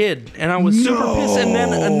 I did, and I was super pissed.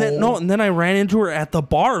 And then I ran into her at the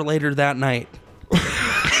bar later that night.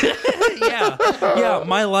 Yeah. Yeah,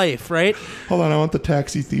 my life, right? Hold on, I want the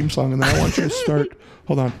taxi theme song, and then I want you to start.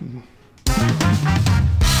 Hold on.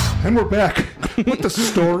 And we're back with the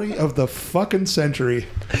story of the fucking century.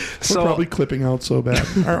 We're probably clipping out so bad.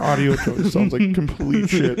 Our audio choice sounds like complete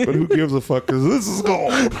shit, but who gives a fuck? Because this is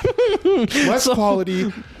gold. Less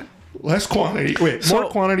quality, less quantity. Wait, more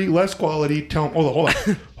quantity, less quality. Hold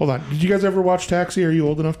on. Did you guys ever watch Taxi? Are you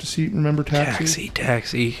old enough to remember Taxi?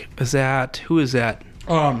 Taxi. Who is that?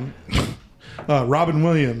 Robin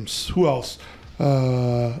Williams. Who else?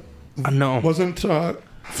 No. Wasn't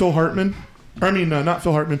Phil Hartman? Not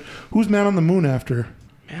Phil Hartman. Who's Man on the Moon after?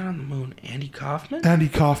 Man on the Moon. Andy Kaufman? Andy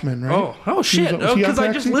Kaufman, right? Oh shit. Because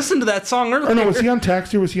I just listened to that song earlier. Oh, no, was he on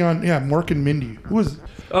Taxi or was he on, Mork and Mindy? Who was...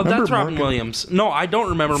 Oh, that's Robin Williams. No, I don't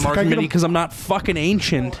remember Mark and Mindy because I'm not fucking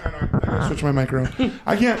ancient. I gotta switch my mic around.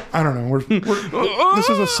 I don't know. This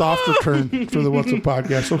is a softer turn for the What's Up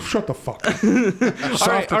podcast, so shut the fuck up.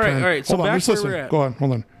 All right. So back to where we're at. Go on,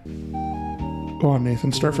 Go on,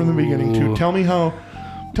 Nathan. Start from the beginning, too. Tell me how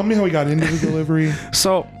he got into the delivery.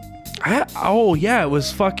 So, it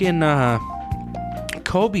was fucking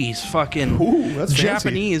Kobe's fucking that's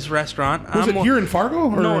Japanese restaurant. Was it here in Fargo?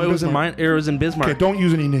 Or no, it was in Bismarck. Okay, don't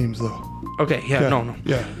use any names, though. Okay, no.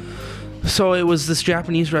 Yeah. So it was this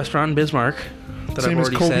Japanese restaurant in Bismarck that Same I've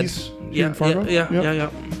already as Kobe's said. Here in Fargo? Yeah.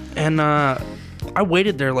 And I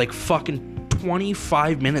waited there like fucking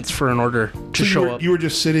 25 minutes for an order to show up. You were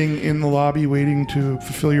just sitting in the lobby waiting to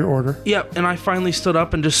fulfill your order? Yep, and I finally stood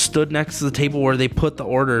up and just stood next to the table where they put the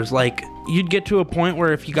orders. Like, you'd get to a point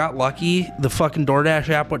where if you got lucky, the fucking DoorDash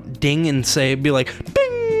app would ding and be like,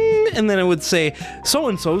 bing! And then it would say,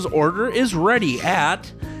 so-and-so's order is ready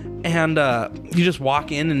at... And you just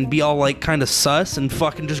walk in and be all like kind of sus and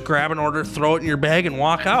fucking just grab an order, throw it in your bag, and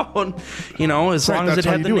walk out. As long as it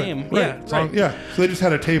had the name. Right. So they just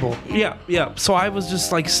had a table. Yeah. So I was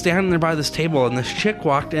just like standing there by this table, and this chick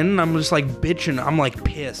walked in, and I'm just like bitching. I'm like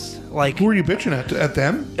pissed. Like, who were you bitching at? At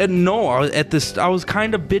them? No, I was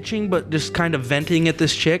kind of bitching, but just kind of venting at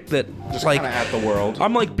this chick that just like kind of at the world.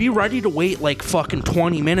 I'm like, be ready to wait like fucking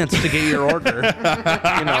 20 minutes to get your order.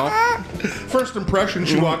 First impression,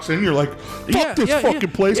 she walks in, you're like, fuck this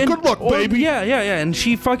fucking place. And, good luck, baby. Yeah. And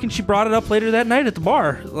she brought it up later that night at the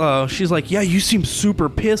bar. She's like, yeah, you seem super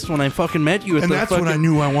pissed when I fucking met you. And that's when I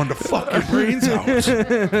knew I wanted to fuck your brains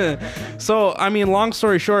out. So, long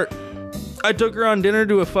story short, I took her on dinner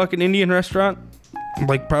to a fucking Indian restaurant,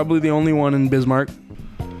 like probably the only one in Bismarck.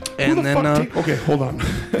 And then, okay, hold on.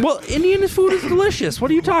 Well, Indian food is delicious. What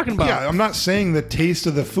are you talking about? Yeah, I'm not saying the taste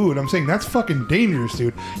of the food. I'm saying that's fucking dangerous,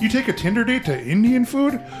 dude. You take a Tinder date to Indian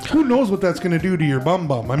food? Who knows what that's going to do to your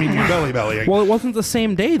bum? I mean, your belly. Well, it wasn't the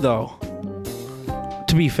same day, though.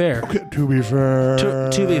 To be fair. Okay, to be fair.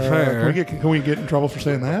 To be fair. Can we get in trouble for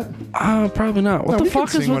saying that? Probably not. What the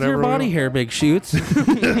fuck is with your body hair, Big Shoots?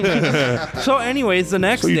 So anyways, the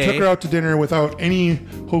next day... So you took her out to dinner without any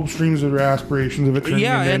hopes, dreams, or aspirations of it turning into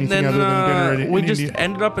anything other than dinner. We just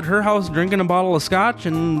ended up at her house drinking a bottle of scotch,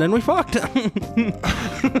 and then we fucked.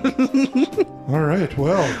 All right,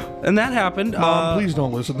 well. And that happened. Mom, please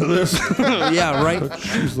don't listen to this. Yeah, right.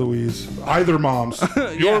 Jeez Louise. Either mom's.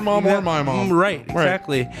 Your mom or my mom. Right, exactly.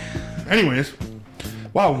 Anyways.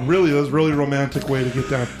 Wow, really, that was a really romantic way to get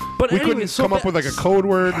down. But we couldn't come up with like a code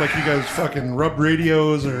word, like you guys fucking rub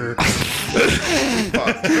radios or...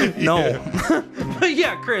 No.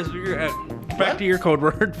 Yeah, Chris, back to your code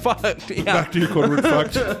word. Fucked. Yeah. Back to your code word.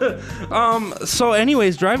 Fucked. So,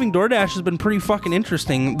 anyways, driving DoorDash has been pretty fucking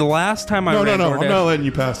interesting. The last time I ran DoorDash... I'm not letting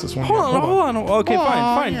you pass this one. Hold on. Okay,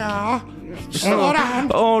 fine. Yeah. Slow down.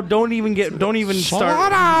 Oh, don't even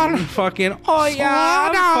start. Down. Fucking. Oh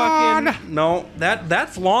yeah. Fucking. No,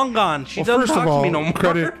 that's long gone. She doesn't talk to me no more.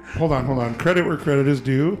 Hold on. Credit where credit is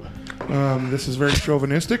due. This is very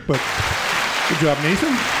chauvinistic, but good job,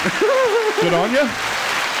 Nathan. Good on you.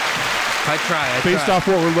 I try. Based off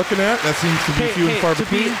what we're looking at, that seems to be few and far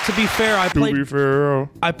between. To be fair,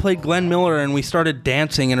 I played Glenn Miller, and we started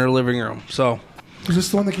dancing in her living room. So. Was this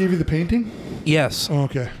the one that gave you the painting? Yes. Oh,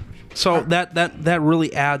 okay. So that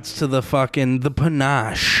really adds to the panache, the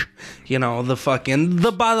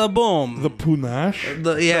bada boom, the panache.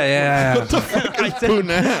 Yeah.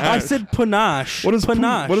 I said panache. What is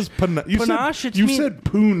panache? What is panache? You said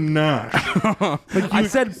panache. I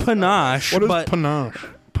said panache. What is panache?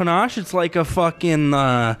 Panache, it's like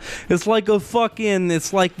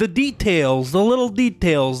the details, the little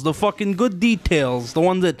details, the fucking good details, the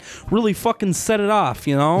ones that really fucking set it off,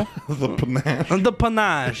 The panache. The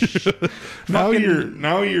panache. Now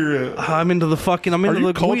you're. I'm into the fucking. I'm into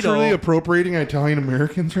the Guido. Are you culturally appropriating Italian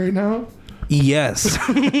Americans right now? Yes.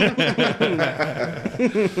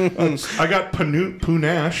 I got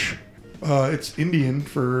panache. It's Indian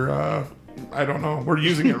for, I don't know. We're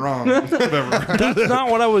using it wrong. Whatever. That's not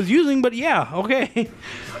what I was using, but yeah, okay.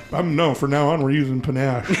 No, for now on, we're using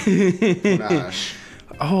panache. Gosh.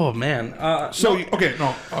 Oh, man.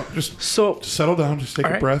 Just settle down. Just take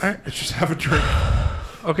a breath. Let's just have a drink.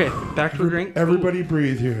 Okay, back to the drink. Everybody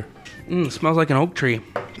breathe here. Smells like an oak tree.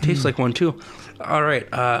 Tastes like one, too. All right.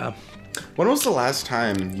 When was the last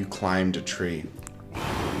time you climbed a tree?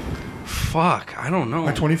 Fuck, I don't know.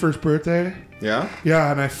 My 21st birthday. Yeah?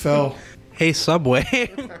 Yeah, and I fell. Hey,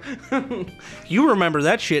 Subway. You remember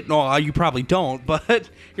that shit. No, you probably don't, but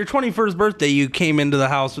your 21st birthday, you came into the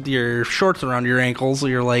house with your shorts around your ankles,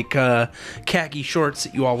 your, khaki shorts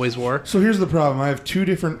that you always wore. So here's the problem. I have two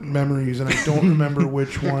different memories, and I don't remember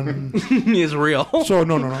which one is real. So,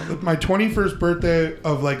 no. My 21st birthday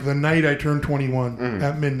of, the night I turned 21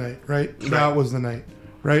 at midnight, right? That was the night,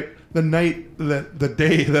 right? The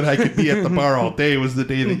day that I could be at the bar all day was the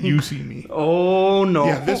day that you see me. Oh, no.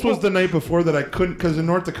 Yeah, this was the night before that I couldn't, because in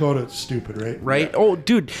North Dakota, it's stupid, right? Right? Yeah. Oh,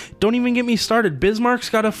 dude, don't even get me started. Bismarck's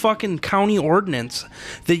got a fucking county ordinance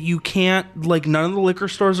that you can't, none of the liquor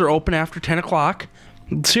stores are open after 10 o'clock.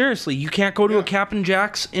 Seriously, you can't go to a Captain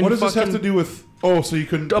Jack's in What does this have to do with... Oh, so you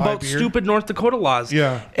couldn't buy about beer? Stupid North Dakota laws.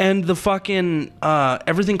 Yeah. And the fucking...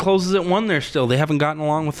 everything closes at 1 there still. They haven't gotten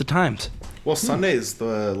along with the times. Well, Sundays,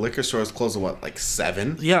 the liquor stores close at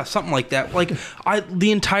 7? Yeah, something like that.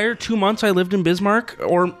 The entire 2 months I lived in Bismarck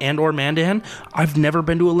or Mandan, I've never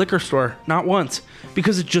been to a liquor store. Not once.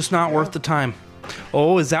 Because it's just not worth the time.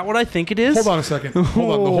 Oh, is that what I think it is? Hold on a second.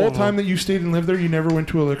 Hold on. The whole time that you stayed and lived there, you never went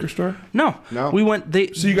to a liquor store? No. We went...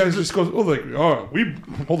 So you guys just go...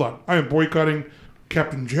 Hold on. I am boycotting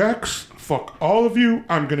Captain Jack's. Fuck all of you.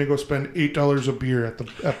 I'm going to go spend $8 a beer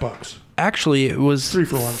at Bucks. Actually, it was 3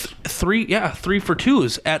 for 1. 3 for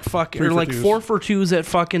 2s at fucking, or 2s. 4 for 2s at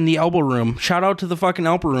fucking the Elbow Room. Shout out to the fucking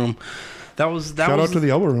Elbow Room. Shout out to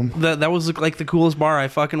the Elbow Room. That was the coolest bar I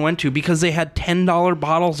fucking went to because they had $10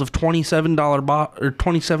 bottles of $27 a bottle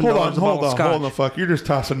of scotch. Hold the fuck. You're just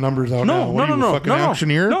tossing numbers out now. No. Fucking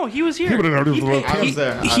auctioneer? No, he was here.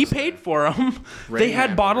 He paid for them. They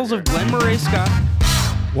had bottles of Glen Murray scotch.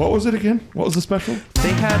 What was it again? What was the special?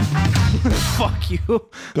 They had... Fuck you.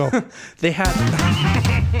 Go. They had...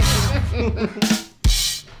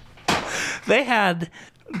 They had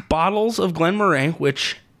bottles of Glen Murray,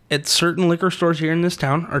 which at certain liquor stores here in this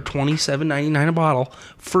town are $27.99 a bottle,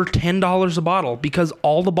 for $10 a bottle because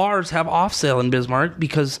all the bars have off sale in Bismarck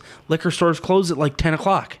because liquor stores close at 10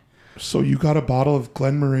 o'clock. So you got a bottle of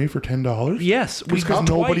Glen Murray for $10? Yes. Because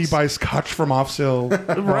nobody buys scotch from off sale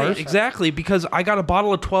bars? Right, exactly. Because I got a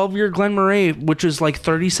bottle of 12-year Glen Murray, which is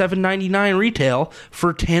 $37.99 retail,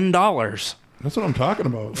 for $10. That's what I'm talking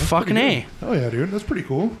about. That's fucking A. Oh yeah, dude. That's pretty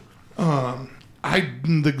cool.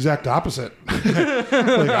 I'm the exact opposite.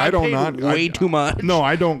 I don't way too much. No,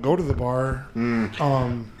 I don't go to the bar.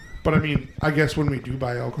 But I mean, I guess when we do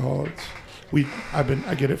buy alcohol,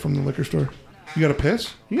 I get it from the liquor store. You got a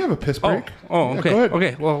piss? You have a piss break. Oh, okay. Go ahead.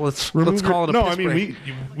 Okay, well, let's call it a piss break. No, I mean,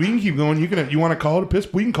 we can keep going. You want to call it a piss?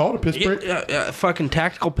 We can call it a piss break. Yeah, fucking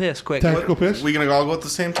tactical piss, quick. Tactical piss? We gonna all go at the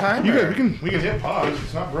same time? We can hit pause.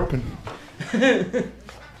 It's not broken.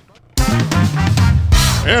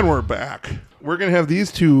 And we're back. We're going to have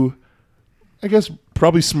these two, I guess,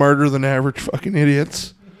 probably smarter than average fucking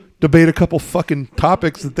idiots, debate a couple fucking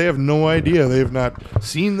topics that they have no idea. They have not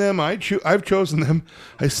seen them. I've chosen them.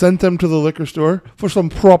 I sent them to the liquor store for some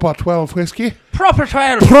proper 12 whiskey. Proper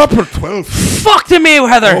 12. Proper 12. Fuck the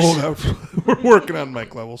Mayweathers. We're working on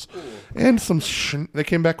mic levels. And they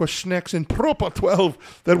came back with schnecks in proper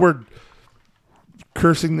 12 that were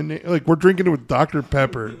cursing the name. We're drinking it with Dr.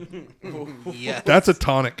 Pepper. Yes. That's a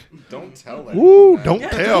tonic. Don't tell them. Ooh, don't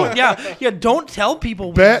tell. Don't tell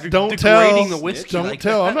people. Don't tell. Degrading the whiskey. Don't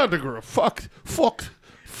tell. I'm not degrading. Fuck the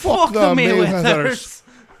Mayweathers.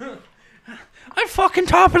 I'm fucking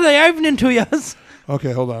top of the evening to you.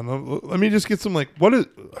 Okay, hold on. Let me just get some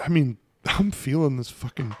I'm feeling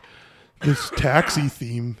this taxi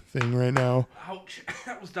theme thing right now. Ouch.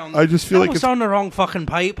 That was down. I just feel like it's down the wrong fucking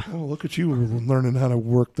pipe. Oh, look at you learning how to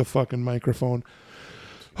work the fucking microphone.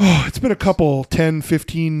 Oh, it's been a couple 10,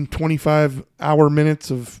 15, 25 hour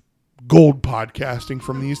minutes of gold podcasting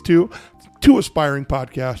from these two aspiring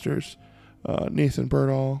podcasters. Nathan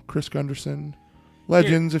Birdall, Chris Gunderson.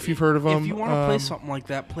 Legends, if you've heard of them. If you want to play something like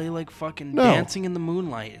that, play fucking Dancing in the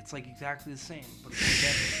Moonlight. It's exactly the same, but it's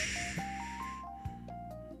better.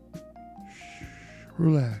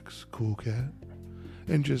 Relax, cool cat,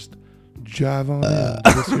 and just jive on in to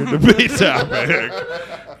this here debate topic.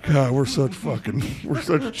 God, we're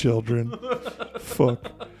such children.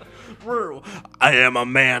 Fuck. I am a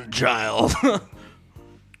man child.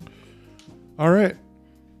 All right.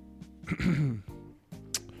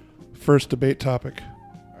 First debate topic.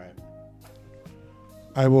 All right.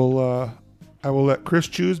 I will let Chris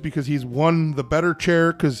choose because he's won the better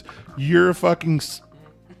chair because you're a fucking...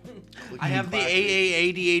 I have the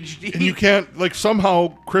ADHD. And you can't, like,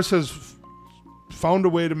 somehow Chris has found a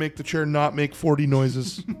way to make the chair not make 40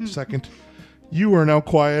 noises a second. You are now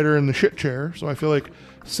quieter in the shit chair, so I feel like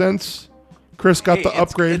since Chris got the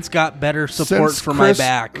upgrade... It's got better support for my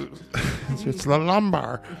back. It's the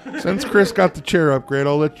lumbar. Since Chris got the chair upgrade,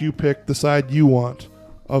 I'll let you pick the side you want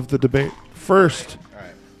of the debate. First,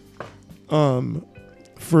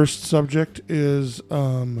 first subject is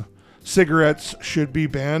cigarettes should be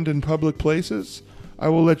banned in public places. I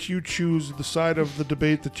will let you choose the side of the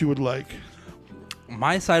debate that you would like.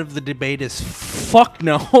 My side of the debate is fuck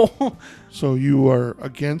no. So you are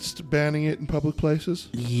against banning it in public places?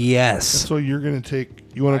 Yes. So you're going to take...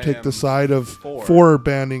 You want to take the side of for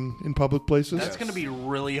banning in public places? That's going to be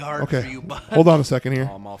really hard for you, bud. Hold on a second here.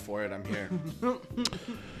 Oh, I'm all for it. I'm here.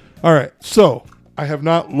 All right. So I have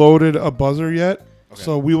not loaded a buzzer yet. Okay.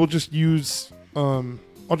 So we will just use...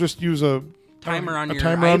 I'll just use a timer on your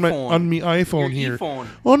timer iPhone. on my iPhone here. E-phone.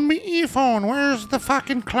 On my iPhone. Where's the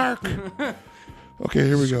fucking clerk? Okay,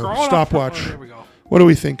 here we go. Stopwatch. Here we go. What are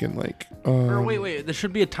we thinking? Like, wait. There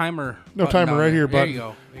should be a timer. No timer right here, bud. There you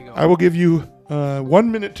go. I will give you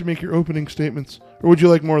 1 minute to make your opening statements. Or would you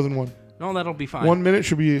like more than one? No, that'll be fine. 1 minute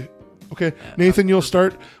should be okay. Yeah, Nathan, you'll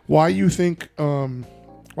start. Why you think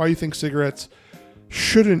cigarettes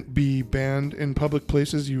shouldn't be banned in public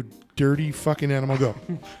places? You dirty fucking animal. Go.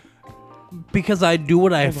 Because I do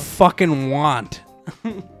what I fucking want.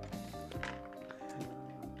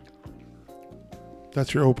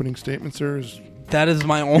 That's your opening statement, sir? That is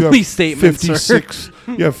my only statement, 56, sir.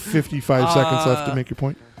 You have 55 seconds left to make your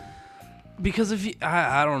point. Because if you,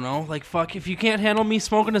 I don't know, like, fuck, if you can't handle me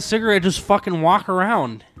smoking a cigarette, just fucking walk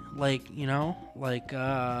around. Like, you know, like,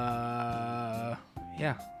 yeah,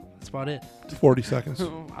 that's about it. 40 seconds.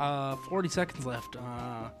 40 seconds left.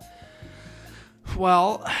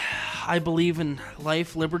 Well, I believe in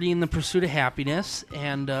life, liberty, and the pursuit of happiness.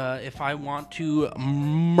 And if I want to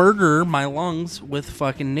murder my lungs with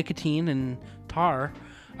fucking nicotine and tar,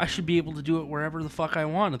 I should be able to do it wherever the fuck I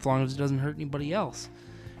want, as long as it doesn't hurt anybody else.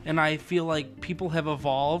 And I feel like people have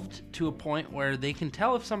evolved to a point where they can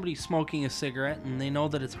tell if somebody's smoking a cigarette and they know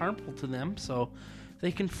that it's harmful to them, so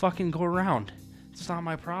they can fucking go around. It's not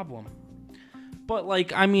my problem. But,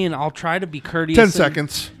 like, I mean, I'll try to be courteous. 10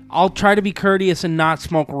 seconds. I'll try to be courteous and not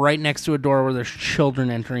smoke right next to a door where there's children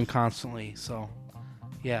entering constantly. So,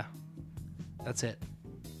 yeah. That's it.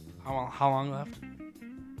 How long left?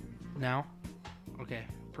 Now? Okay,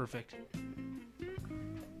 perfect.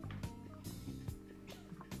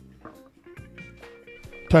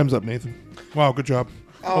 Time's up, Nathan. Wow, good job.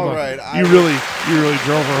 All right. You really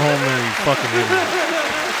drove her home there, you fucking idiot.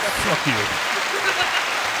 Fuck you.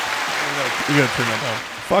 You gotta turn that down.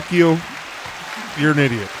 Fuck you. You're an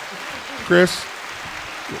idiot. Chris,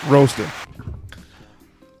 roasted.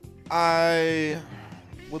 I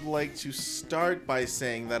would like to start by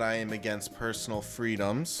saying that I am against personal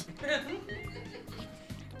freedoms.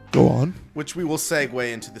 Go on. Which we will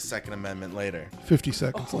segue into the Second Amendment later. 50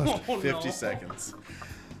 seconds left. 50 seconds.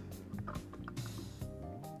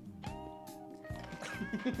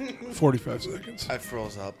 45 seconds. I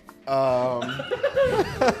froze up.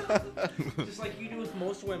 Just like you do with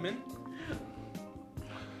most women.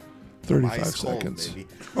 35 Ice cold, seconds. baby.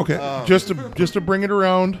 Okay, just to bring it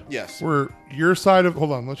around. Yes. We're your side of.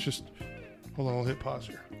 Hold on. Hold on. We'll hit pause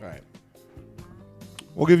here. All right.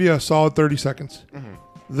 We'll give you a solid 30 seconds. Mm-hmm.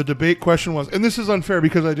 The debate question was, and this is unfair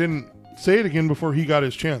because I didn't say it again before he got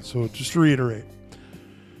his chance. So just to reiterate,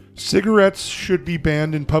 cigarettes should be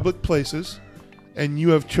banned in public places, and you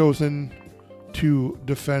have chosen to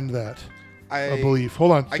defend that. I believe.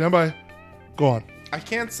 Hold on. Stand by. Go on. I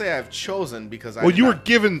can't say I've chosen because were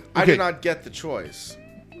given. Okay. I did not get the choice.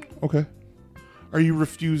 Okay. Are you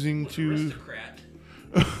refusing to? Aristocrat.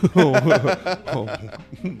 Oh.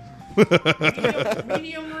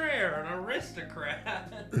 Medium rare, an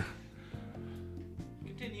aristocrat.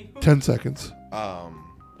 Continue. 10 seconds.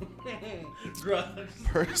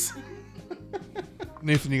 Drugs.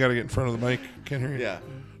 Nathan, you got to get in front of the mic. Can't hear you. Yeah.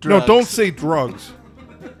 No, don't say drugs.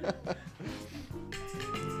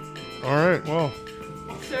 All right. Well.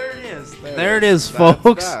 There it is. There it is,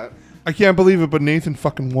 folks. I can't believe it, but Nathan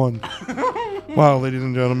fucking won. Wow, ladies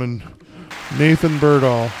and gentlemen. Nathan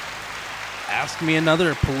Birdall. Ask me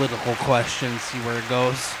another political question, see where it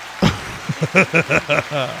goes.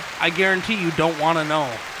 I guarantee you don't want to know.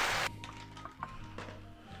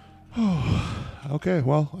 Okay,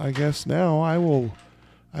 well, I guess now I will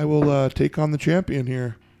I will take on the champion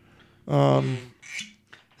here.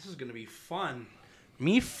 This is gonna be fun.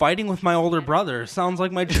 Me fighting with my older brother sounds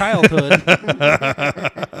like my childhood.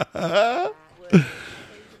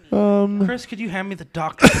 Chris, could you hand me the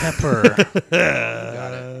Dr. Pepper?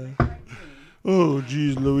 Got it. Oh,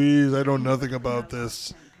 geez, Louise, I know nothing about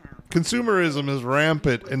this. Consumerism is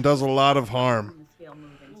rampant and does a lot of harm.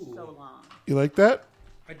 You like that?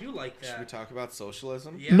 I do like Should we that. talk about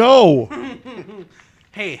socialism? Yeah. No.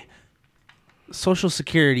 Hey, Social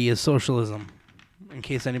Security is socialism, in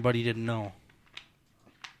case anybody didn't know.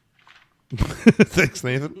 Thanks,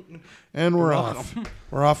 Nathan. And we're off.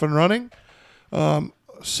 We're off and running.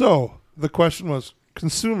 So the question was,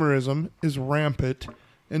 consumerism is rampant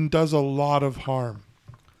and does a lot of harm.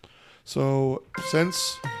 So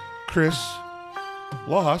since Chris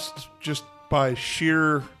lost just by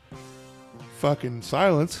sheer fucking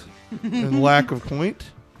silence and lack of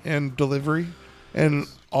point and delivery and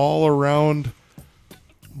all around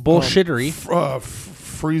Bullshittery.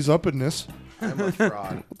 freeze uppedness. I'm a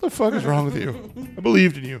fraud. What the fuck is wrong with you? I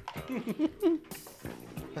believed in you.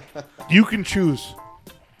 You can choose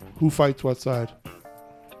who fights what side.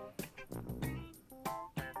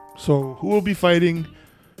 So who will be fighting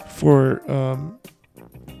for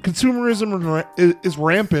consumerism is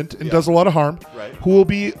rampant and does a lot of harm. Right. Who will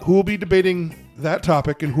be debating that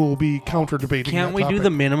topic and who will be counter debating? Can't we do the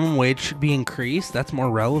minimum wage should be increased? That's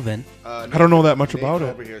more relevant. I don't know that much Nathan about it.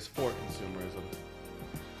 over here is for consumerism.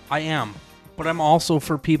 I am, but I'm also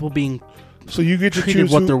for people being So you get to treated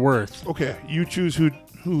choose what who, they're worth. Okay, you choose who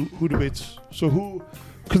debates. So who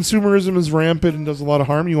consumerism is rampant and does a lot of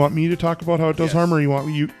harm. You want me to talk about how it does Yes. harm, or you want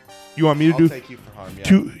me to I'll do take you for harm. Yeah.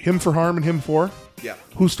 him for harm and him for? Yeah.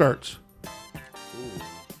 Who starts? Ooh.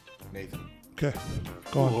 Nathan. Okay,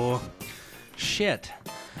 go on. Oh, shit.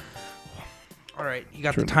 All right, you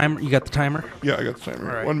got Turn the timer. You got the timer. Yeah, I got the timer.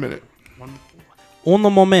 All right. 1 minute. Un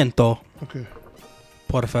momento, Okay.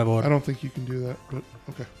 por favor. I don't think you can do that, but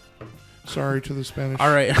okay. Sorry to the Spanish.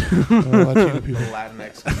 All right. Latino people. The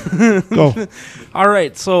Latinx. Go. All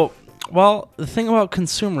right. So, well, the thing about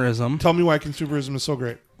consumerism, Tell me why consumerism is so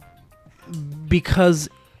great. because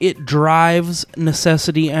it drives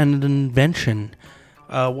necessity and invention.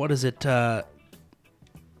 What is it? What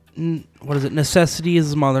is it? Necessity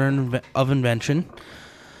is the mother of invention.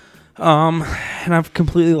 And I've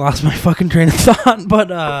completely lost my fucking train of thought. But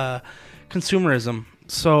consumerism.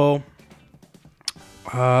 So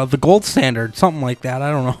the gold standard, something like that. I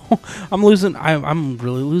don't know. I'm losing. I'm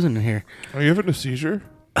really losing it here. Are you having a seizure?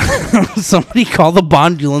 Somebody call the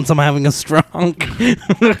bondulance. I'm having a stroke. Do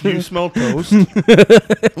you smell toast?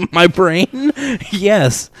 My brain?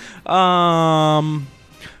 Yes. Fuck,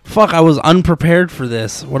 I was unprepared for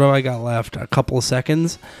this. What do I got left? A couple of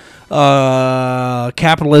seconds.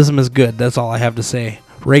 Capitalism is good. That's all I have to say.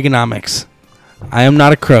 Reaganomics. I am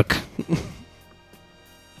not a crook.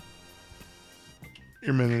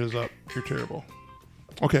 Your minute is up. You're terrible.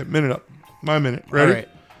 Okay, minute up. My minute. Ready? All right.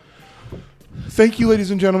 Thank you,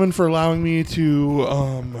 ladies and gentlemen, for allowing me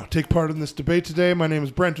to take part in this debate today. My name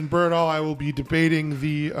is Brenton Birdall. I will be debating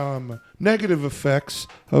the negative effects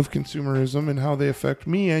of consumerism and how they affect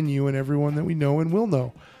me and you and everyone that we know and will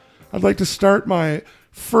know. I'd like to start my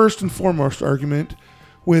first and foremost argument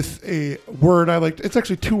with a word I like. It's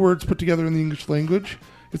actually two words put together in the English language.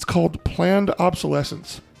 It's called planned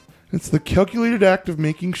obsolescence. It's the calculated act of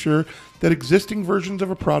making sure that existing versions of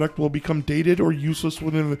a product will become dated or useless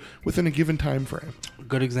within a given time frame. A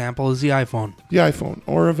good example is the iPhone. The iPhone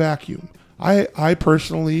or a vacuum. I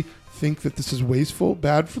personally think that this is wasteful,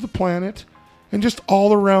 bad for the planet, and just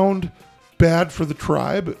all around bad for the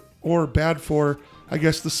tribe, or bad for, I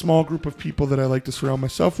guess, the small group of people that I like to surround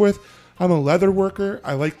myself with. I'm a leather worker.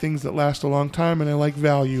 I like things that last a long time, and I like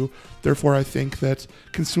value. Therefore, I think that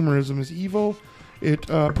consumerism is evil. It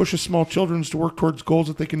pushes small children to work towards goals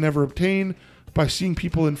that they can never obtain by seeing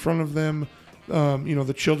people in front of them.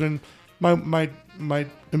 The children. My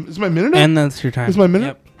is my minute up? And that's your time. Is my minute?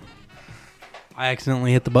 Yep. I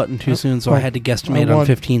accidentally hit the button too soon, so I had to guesstimate I on won.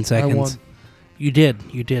 15 I seconds. won. You did.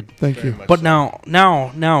 Thank Very you. much But so.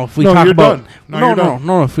 now, if we No, talk you're about done. Now you're done.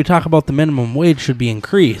 no, if we talk about the minimum wage should be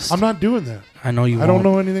increased. I'm not doing that. I know you. I don't won't.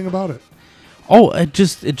 know anything about it. Oh, it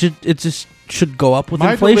just should go up with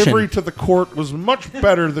My inflation. delivery to the court was much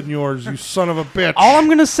better than yours, you son of a bitch. All I'm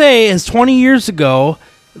gonna say is 20 years ago,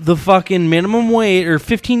 the fucking minimum wage, or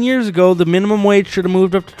 15 years ago, the minimum wage should have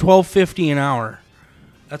moved up to $12.50 an hour.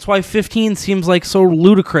 That's why 15 seems like so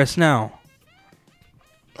ludicrous now.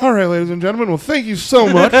 All right, ladies and gentlemen. Well, thank you so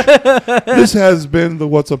much. This has been the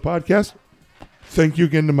What's Up podcast. Thank you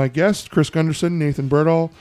again to my guests, Chris Gunderson, Nathan Birdall.